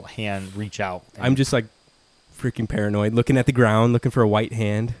 pale hand reach out. I'm just like freaking paranoid, looking at the ground, looking for a white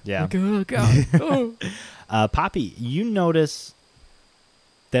hand. Yeah. Like, oh, God. Oh. Poppy, you notice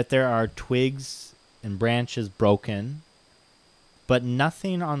that there are twigs and branches broken, but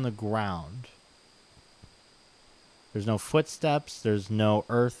nothing on the ground. There's no footsteps. There's no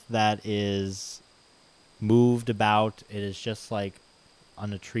earth that is moved about. It is just like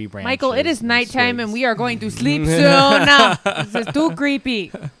on a tree branch. Michael, it is nighttime and we are going to sleep soon. No, this is too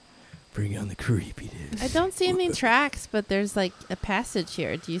creepy. Bring on the creepiness. I don't see any tracks, but there's like a passage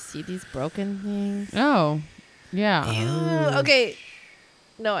here. Do you see these broken things? Oh, yeah. Ew, okay.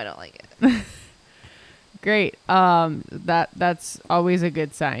 No, I don't like it. Great. That's always a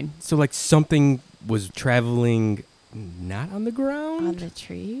good sign. So, like, something was traveling not on the ground? On the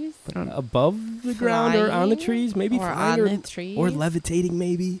trees? But above the ground or on the trees? Maybe or flying on the trees? or levitating,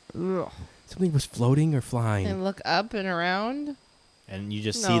 maybe? Ugh. Something was floating or flying. And look up and around? And you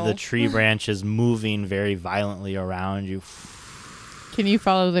just see the No. tree branches moving very violently around you. Can you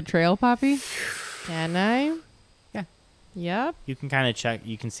follow the trail, Poppy? Can I? Yeah. Yep. You can kind of check.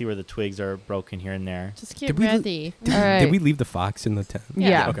 You can see where the twigs are broken here and there. Just get Did we ready. All right. Did we leave the fox in the tent?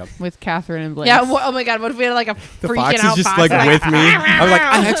 Yeah, Okay. with Catherine and Blake. Yeah. Oh my God. What if we had like a The freaking fox out is just fox? like with me. I was like,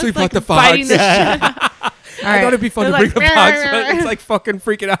 I actually It's, brought like, the biting fox. the shit. I thought it'd be fun to They're bring like, the fox, but it's like fucking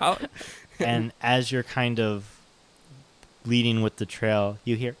freaking out. And as you're kind of leading with the trail,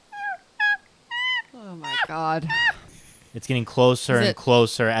 you hear Oh my God. it's getting closer Is and it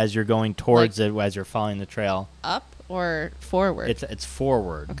closer as you're going towards it as you're following the trail. Up or forward? It's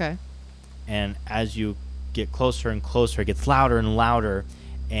forward. Okay. And as you get closer and closer, it gets louder and louder,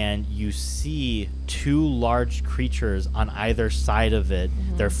 and you see two large creatures on either side of it.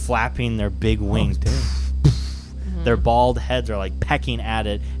 They're flapping their big wings. Their bald heads are like pecking at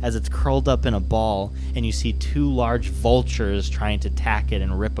it as it's curled up in a ball, and you see 2 large vultures trying to attack it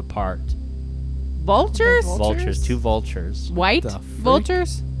and rip apart. Vultures? Vultures, 2 vultures. White The freak?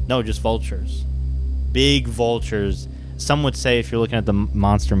 vultures? No, just vultures. Big vultures. Some would say, if you're looking at the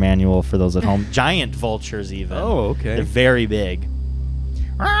monster manual for those at home, giant vultures even. Oh, okay. They're very big.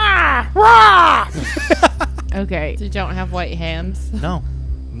 Okay. You don't have white hands. No.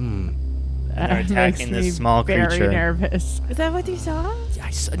 Hmm. And they're attacking this small very creature. nervous. Is that what you saw?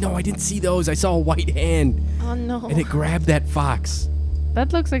 No, I didn't see those. I saw a white hand, Oh no. and it grabbed that fox.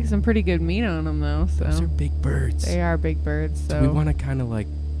 That looks like some pretty good meat on them, though. Those So are big birds. they are big birds. So Do we want to kind of like,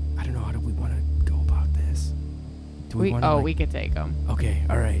 I don't know, how do we want to go about this? Do we wanna, like- we could take them. Okay,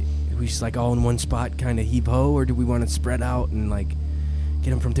 all right. Do we just like all in one spot, kind of heave ho, or do we want to spread out and like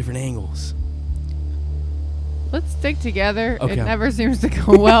get them from different angles? Let's stick together. Okay. It never seems to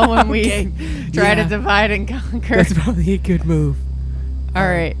go well when we Okay, try to yeah. divide and conquer. That's probably a good move. All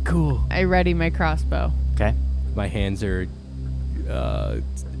right. Cool. I ready my crossbow. Okay. My hands are, or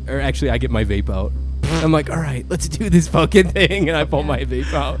actually, I get my vape out. I'm like, all right, let's do this fucking thing, and I pull my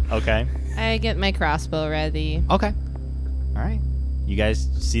vape out. Okay. I get my crossbow ready. Okay. All right. You guys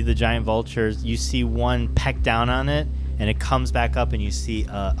see the giant vultures. You see one peck down on it, and it comes back up, and you see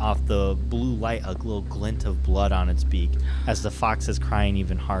off the blue light a little glint of blood on its beak as the fox is crying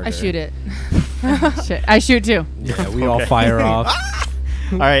even harder. I shoot it. Shit. I shoot too. Yeah, we all Okay. fire off.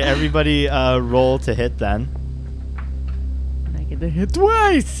 All right, everybody roll to hit then. And I get to hit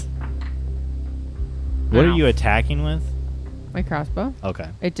twice. What are Ow. you attacking with? My crossbow. Okay.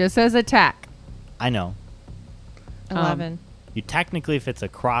 It just says attack. I know. 11. You technically, if it's a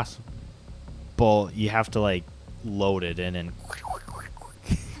crossbow, you have to like load it in and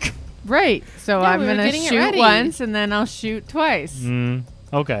Right. So Yeah, I'm we were gonna getting it shoot ready. once and then I'll shoot twice.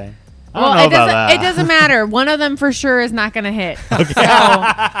 okay. I Well, don't know it about doesn't. that. It doesn't matter. One of them for sure is not gonna hit. So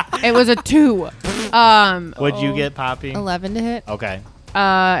it was a 2. What'd you get, Poppy? 11 to hit. Okay.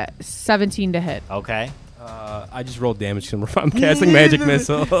 17 to hit. Okay. I just rolled damage because I'm casting magic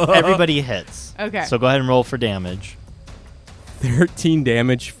missile. Everybody hits. Okay. So go ahead and roll for damage. 13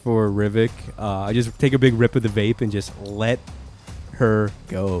 damage for Rivik. I just take a big rip of the vape and just let her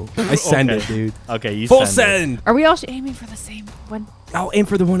go. I send Okay. it, dude. Okay, you Full send it. send. Are we all aiming for the same one? I'll aim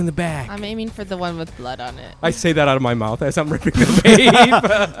for the one in the back. I'm aiming for the one with blood on it. I say that out of my mouth as I'm ripping the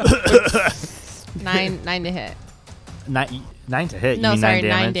vape. 9 to hit. 9 to hit. No, you mean sorry, 9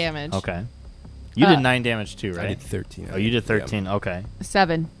 9 damage. damage. Okay. You did 9 damage too, I right? did 13. Oh, you did Yeah. 13. Okay.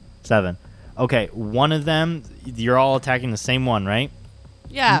 7. 7. Okay, one of them, you're all attacking the same one, right?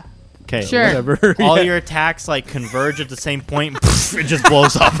 Yeah. Okay. Sure. Whatever. All Yeah. your attacks like converge at the same point. It just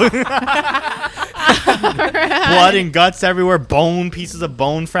blows up. Blood and guts everywhere. Pieces of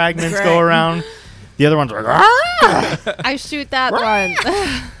bone fragments go Right. around. The other one's like, "Ah!" I shoot that one.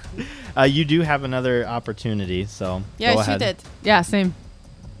 You do have another opportunity, so Yeah, go I ahead. shoot it. Yeah, same.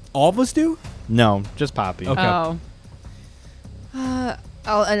 All of us do? No, just Poppy. Okay. Oh.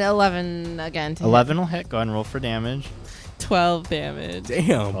 An 11 again. To 11 will hit. Go ahead and roll for damage. hit. 12 damage.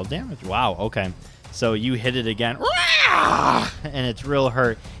 Damn. 12 damage. Wow. Okay. So you hit it again, and it's real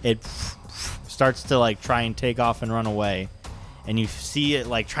hurt. It starts to like try and take off and run away, and you see it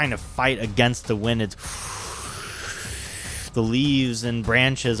like trying to fight against the wind. It's the leaves and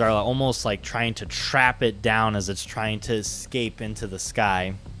branches are almost like trying to trap it down as it's trying to escape into the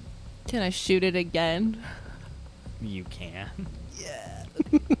sky. Can I shoot it again? You can. Yeah.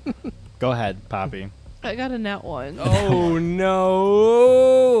 Go ahead, Poppy. I got a net 1. Oh,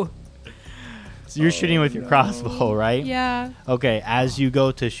 no. So you're shooting with your crossbow, right? Yeah. Okay, as you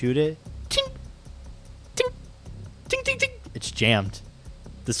go to shoot it, ting, ting, ting, ting, ting, it's jammed.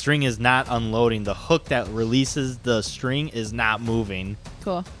 The string is not unloading. The hook that releases the string is not moving.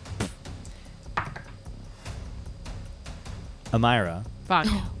 Cool. Amira, Fuck.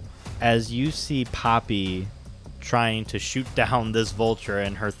 as you see Poppy trying to shoot down this vulture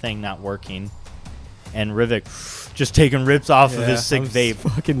and her thing not working, and Rivik just taking rips off of his sick I'm vape,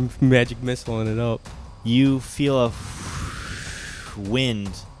 fucking magic missiling it up. you feel a wind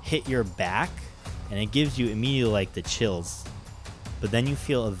hit your back, and it gives you immediately like the chills. But then you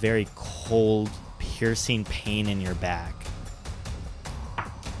feel a very cold, piercing pain in your back.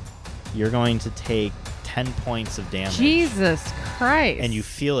 You're going to take 10 points of damage. Jesus Christ. And you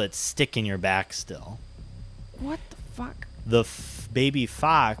feel it stick in your back still. What the fuck? The baby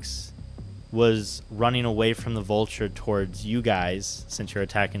fox was running away from the vulture towards you guys, since you're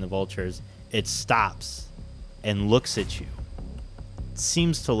attacking the vultures. It stops and looks at you.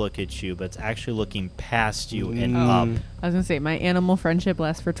 seems to look at you, but it's actually looking past you and Mm. up. I was gonna say my animal friendship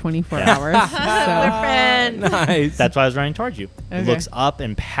lasts for 24 Yeah. hours. So. Nice. That's why I was running towards you. It Okay. looks up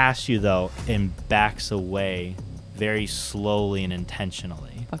and past you, though, and backs away very slowly and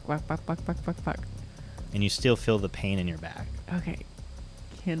intentionally. Fuck. And you still feel the pain in your back. Okay.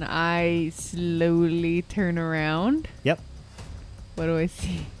 Can I slowly turn around? Yep. What do I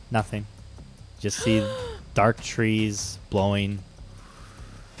see? Nothing. Just see dark trees blowing.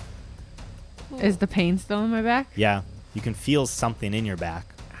 Is the pain still in my back? Yeah. You can feel something in your back.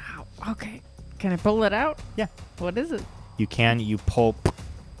 Ow. Okay. Can I pull it out? Yeah. What is it? You pull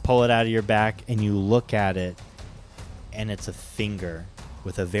it out of your back and you look at it, and it's a finger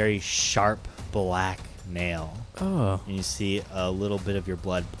with a very sharp black nail. Oh. And you see a little bit of your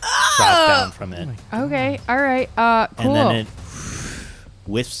blood drop down from it. Okay. All right. Cool. And then it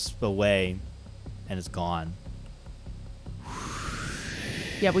whiffs away and it's gone.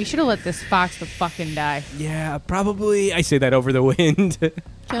 Yeah, we should have let this fox the fucking die. Yeah, probably. I say that over the wind.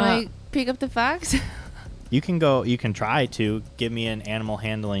 Can I pick up the fox? You can try to give me an animal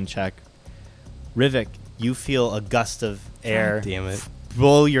handling check. Rivik, you feel a gust of air Damn it.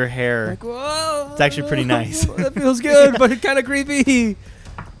 blow your hair. Like, whoa. It's actually pretty nice. That feels good, but it's kind of creepy.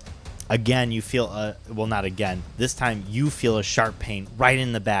 Again, you feel not again. This time you feel a sharp pain right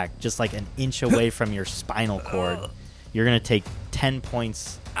in the back, just like an inch away from your spinal cord. You're going to take 10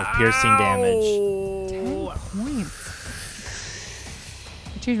 points of piercing damage. Points.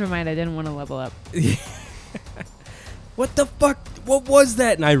 I changed my mind. I didn't want to level up. What the fuck? What was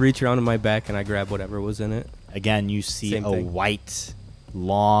that? And I reach around in my back and I grab whatever was in it. Again, you see Same a thing. white,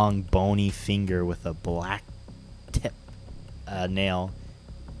 long, bony finger with a black tip nail.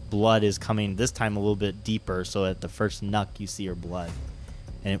 Blood is coming, this time a little bit deeper, so at the first knuck you see your blood.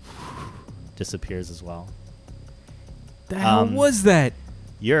 And it disappears as well. The hell was that?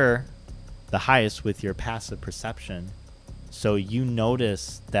 You're the highest with your passive perception. So you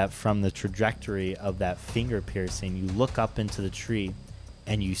notice that from the trajectory of that finger piercing, you look up into the tree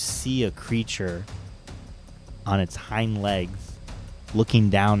and you see a creature on its hind legs looking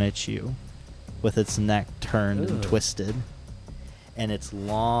down at you with its neck turned and Ugh. twisted, and its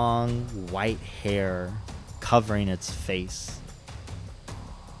long white hair covering its face.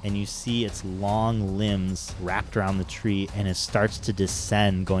 And you see its long limbs wrapped around the tree, and it starts to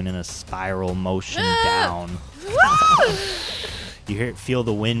descend, going in a spiral motion down. You feel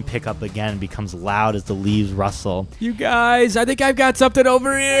the wind pick up again, becomes loud as the leaves rustle. You guys, I think I've got something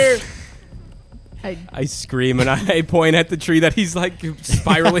over here. I scream and I point at the tree that he's like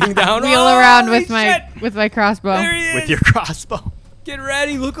spiraling down. Wheel Oh, around holy with my shit. crossbow. There he is. With your crossbow. Get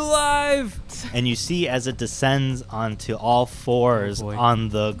ready, look alive. And you see as it descends onto all fours Oh, boy. on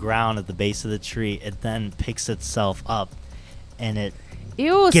the ground at the base of the tree, it then picks itself up and it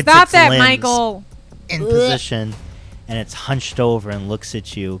Ew, Gets stop its that, limbs. Michael. in position, and it's hunched over and looks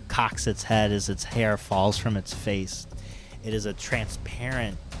at you, cocks its head as its hair falls from its face. It is a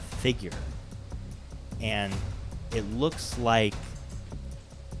transparent figure, and it looks like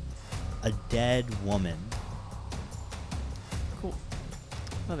a dead woman. Cool.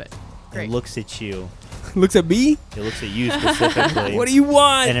 Love it. It Great. looks at you. Looks at me. It looks at you specifically. What do you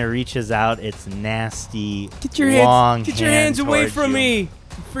want? And it reaches out its nasty, Get your long hands. Get your hand hands away towards from you. me, you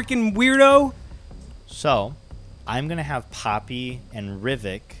freaking weirdo. So, I'm going to have Poppy and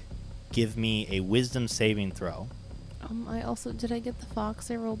Rivik give me a wisdom saving throw. Did I get the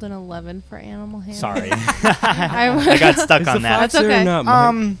fox? I rolled an 11 for animal handling. Sorry. I got stuck Is on the that. That's fox there or okay. not,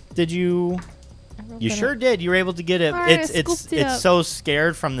 Mike? Did you? I rolled You an sure did. You were able to get it. All right, I It's scooped it up. so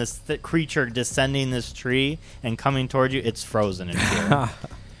scared from this creature descending this tree and coming toward you. It's frozen in fear.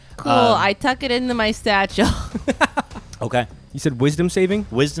 Cool. Um, I tuck it into my satchel. Okay. You said wisdom saving.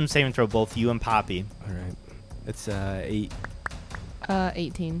 Wisdom saving throw, both you and Poppy. All right. It's 8.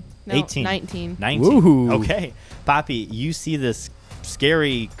 18. No, 18. 19. 19. Woohoo. Okay. Poppy, you see this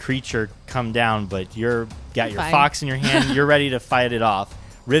scary creature come down, but you're got your Fine. fox in your hand. You're ready to fight it off.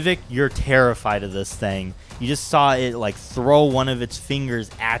 Rivik, you're terrified of this thing. You just saw it like throw one of its fingers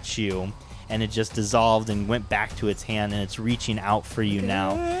at you, and it just dissolved and went back to its hand, and it's reaching out for you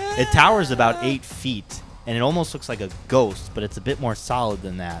now. It towers about 8 feet, and it almost looks like a ghost, but it's a bit more solid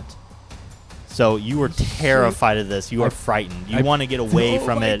than that. So you were terrified of this. You are frightened. You want to get away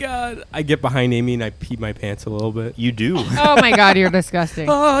from it. Oh my god! I get behind Amy and I pee my pants a little bit. You do. Oh my god, you're disgusting.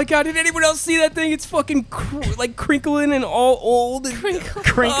 Oh my god! Did anyone else see that thing? It's fucking like crinkling and all old and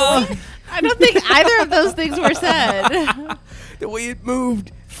Crinkling. I don't think either of those things were said. The way it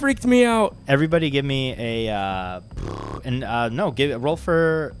moved freaked me out. Everybody give me a roll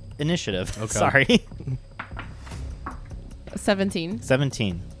for initiative. Okay. Sorry. 17.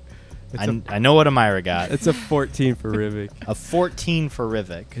 17. It's I know what Amira got. It's a 14 for Rivik. A 14 for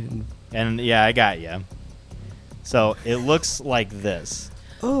Rivik. And yeah, I got you. So it looks like this.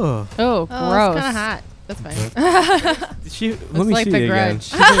 Oh. Oh, Oh, gross. it's kind of hot. That's fine. Let me like see The it again.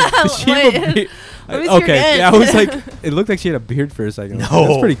 Grudge. Does she have a Wait. beard? Let me see her Okay, again. yeah, I was like, it looked like she had a beard for a second. No.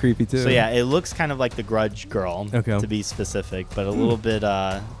 That's pretty creepy too. So yeah, it looks kind of like the Grudge girl, Okay. to be specific, but a little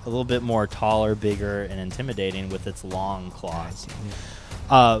bit more taller, bigger, and intimidating with its long claws.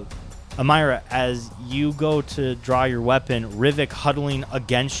 Amira, as you go to draw your weapon, Rivik huddling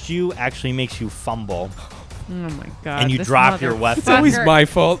against you actually makes you fumble, Oh my god. and you this drop your weapon. It's always motherfucker. my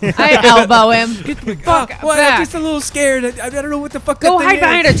fault. I elbow him. Fuck Well, I'm back. just a little scared. I don't know what the fuck. Go that hide thing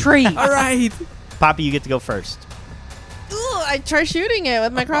behind is. a tree. All right. Poppy, you get to go first. Ooh, I try shooting it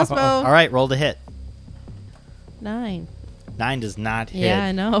with my crossbow. All right, roll to hit. 9. 9 does not hit. Yeah,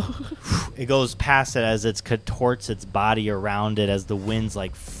 I know. It goes past it as it contorts its body around it as the wind's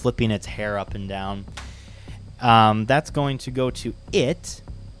like flipping its hair up and down. That's going to go to it.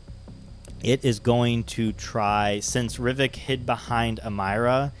 It is going to try, since Rivik hid behind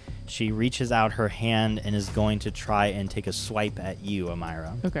Amira, she reaches out her hand and is going to try and take a swipe at you,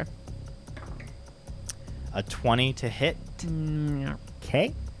 Amira. Okay. A 20 to hit. Mm,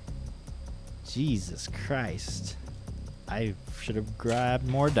 Okay. Jesus Christ. I should have grabbed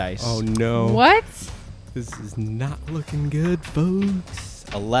more dice. Oh no. What? This is not looking good, folks.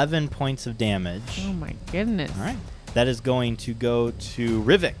 11 points of damage. Oh my goodness. All right. That is going to go to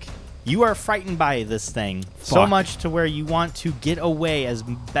Rivik. You are frightened by this thing so Fuck. much to where you want to get away as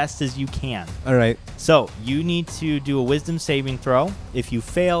best as you can. All right. So you need to do a wisdom saving throw. If you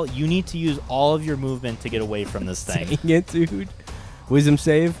fail, you need to use all of your movement to get away from this thing. Dang it, dude. Wisdom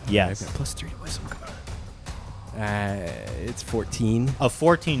save? Yes. I've got +3 wisdom. Come on. It's 14. A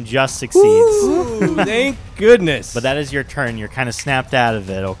 14 just succeeds. Ooh, thank goodness. But that is your turn. You're kind of snapped out of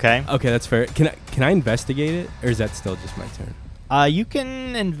it, okay? Okay, that's fair. Can I investigate it, or is that still just my turn? You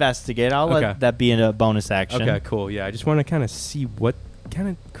can investigate. I'll Okay. let that be a bonus action. Okay, cool. Yeah, I just want to kind of see what kind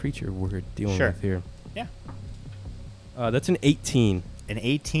of creature we're dealing Sure. with here. Yeah. That's an 18. An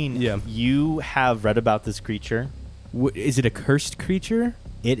 18. Yeah. You have read about this creature. Is it a cursed creature?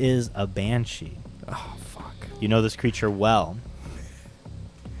 It is a banshee. Oh, fuck. You know this creature well.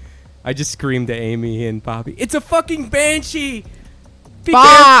 I just screamed to Amy and Bobby. It's a fucking banshee! Be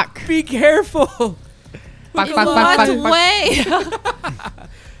Fuck! Be careful! Fuck, Look fuck, alive. fuck, What fuck. way?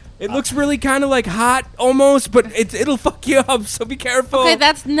 It looks really kind of like hot, almost, but it'll fuck you up, so be careful. Okay,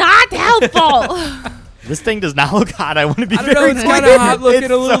 that's not helpful. This thing does not look hot. I want to be I don't know, very it's clear. kind of hot looking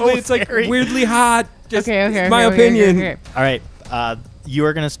It's a little so bit. It's like scary. weirdly hot. Just, Okay. my okay, opinion. okay. All right. You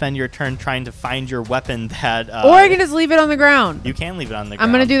are going to spend your turn trying to find your weapon that... Or I can just leave it on the ground. You can leave it on the ground.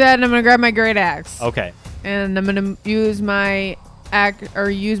 I'm gonna do that, and I'm gonna grab my great axe, Okay. and I'm gonna use my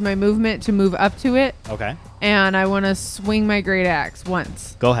use my movement to move up to it, Okay. and I want to swing my great axe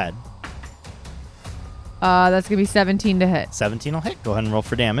once. Go ahead. That's gonna be 17 to hit. 17 will hit. Go ahead and roll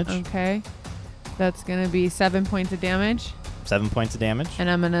for damage. Okay, that's gonna be 7 points of damage, 7 points of damage. and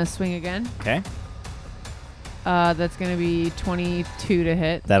I'm gonna swing again. Okay. That's gonna be 22 to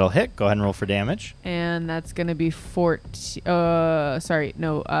hit, That'll hit. Go ahead and roll for damage. and that's gonna be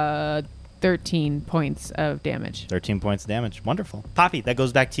 13 points of damage. 13 points of damage. Wonderful. Poppy, that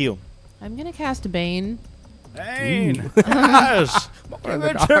goes back to you. I'm gonna cast Bane. Bane. Yes. Give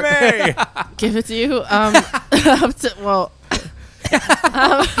it to me. Give it to you.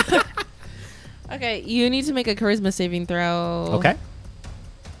 Okay, you need to make a charisma saving throw. Okay.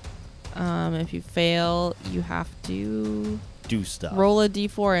 If you fail, you have to Do stuff. roll a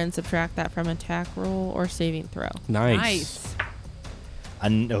d4 and subtract that from attack roll or saving throw. Nice.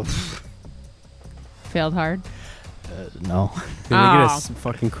 No. Failed hard. No. Did I get a Oh.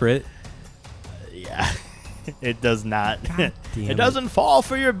 fucking crit? Yeah. It does not. God damn It it. doesn't fall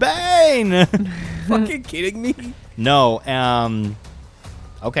for your bane. Fucking kidding me? No.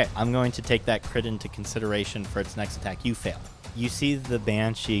 Okay, I'm going to take that crit into consideration for its next attack. You fail. You see the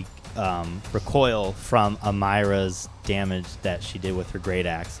banshee recoil from Amira's damage that she did with her great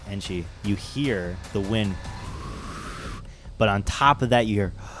axe, and you hear the wind. But on top of that, you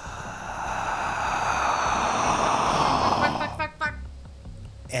hear.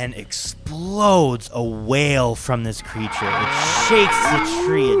 And explodes a wail from this creature. It shakes the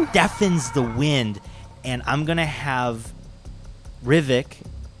tree. It deafens the wind. And I'm going to have Rivik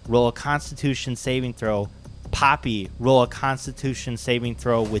roll a Constitution saving throw. Poppy roll a Constitution saving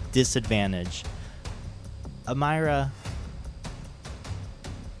throw with disadvantage. Amira,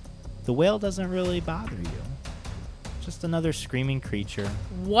 the whale doesn't really bother you. Just another screaming creature.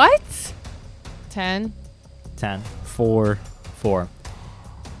 What? 10. 10. 4. 4.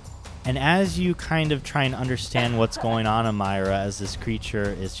 And as you kind of try and understand what's going on, Amira, as this creature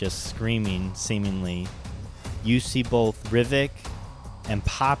is just screaming, seemingly, you see both Rivik and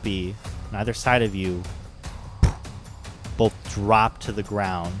Poppy on either side of you both drop to the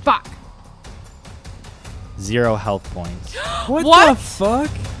ground. Fuck. 0 health points. What What? the fuck?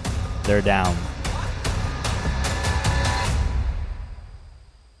 They're down.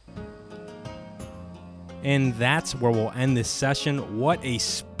 And that's where we'll end this session. What a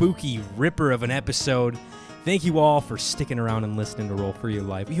spooky ripper of an episode. Thank you all for sticking around and listening to Roll for Your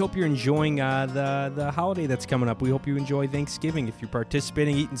Life. We hope you're enjoying the holiday that's coming up. We hope you enjoy Thanksgiving. If you're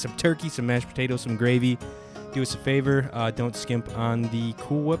participating, eating some turkey, some mashed potatoes, some gravy, do us a favor. Don't skimp on the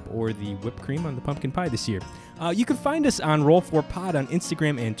Cool Whip or the whipped cream on the pumpkin pie this year. You can find us on Roll4Pod on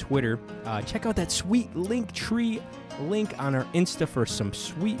Instagram and Twitter. Check out that sweet Linktree link on our Insta for some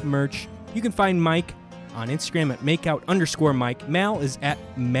sweet merch. You can find Mike on Instagram at makeout_Mike. Mal is at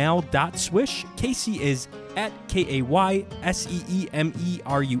mal.swish. Casey is at KAYSEEMERUN.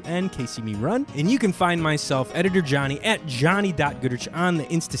 Casey Me Run. And you can find myself, Editor Johnny, at Johnny.Goodrich on the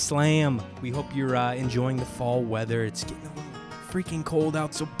Insta Slam. We hope you're enjoying the fall weather. It's getting a little freaking cold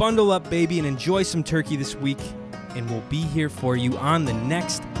out, so bundle up, baby, and enjoy some turkey this week. And we'll be here for you on the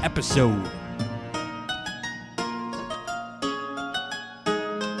next episode.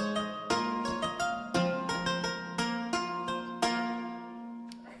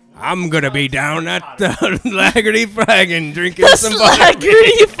 I'm gonna be down at the Laggerty Flagon drinking some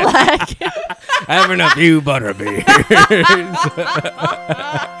Laggerty butterbeer. flag. Having a few butterbeers.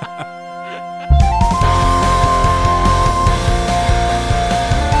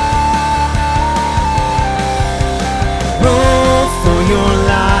 Roll for your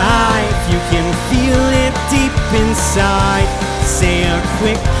life. You can feel it deep inside. Say a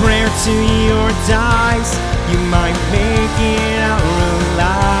quick prayer to your dice. You might make it out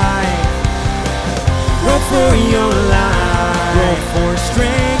alive. Roll for your life. Roll for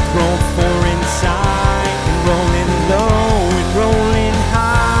strength. Roll for insight. And rolling low and rolling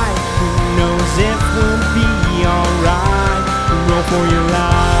high. Who knows if we'll be alright? Roll for your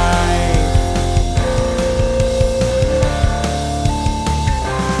life.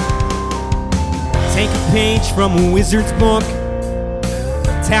 Take a page from a wizard's book.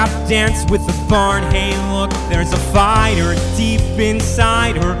 Tap dance with the bard, hey look, there's a fighter deep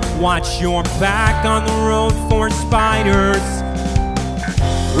inside her. Watch your back on the road for spiders.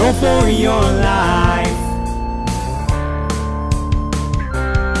 Roll for your life.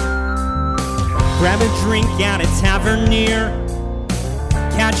 Grab a drink at a tavern near.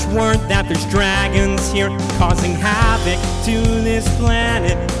 Catch word that there's dragons here, causing havoc to this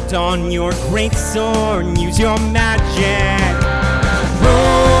planet. Don your great sword and use your magic.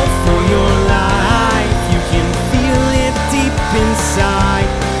 Roll for your life. You can feel it deep inside.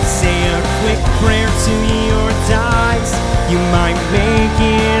 Say a quick prayer to your dice. You might make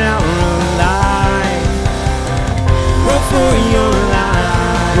it out alive. Roll for your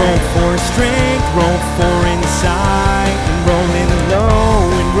life. Roll for strength. Roll for insight. And rolling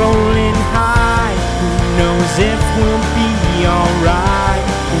low and rolling high. Who knows if we'll be alright?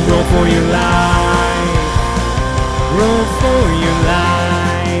 Roll for your life. Roll for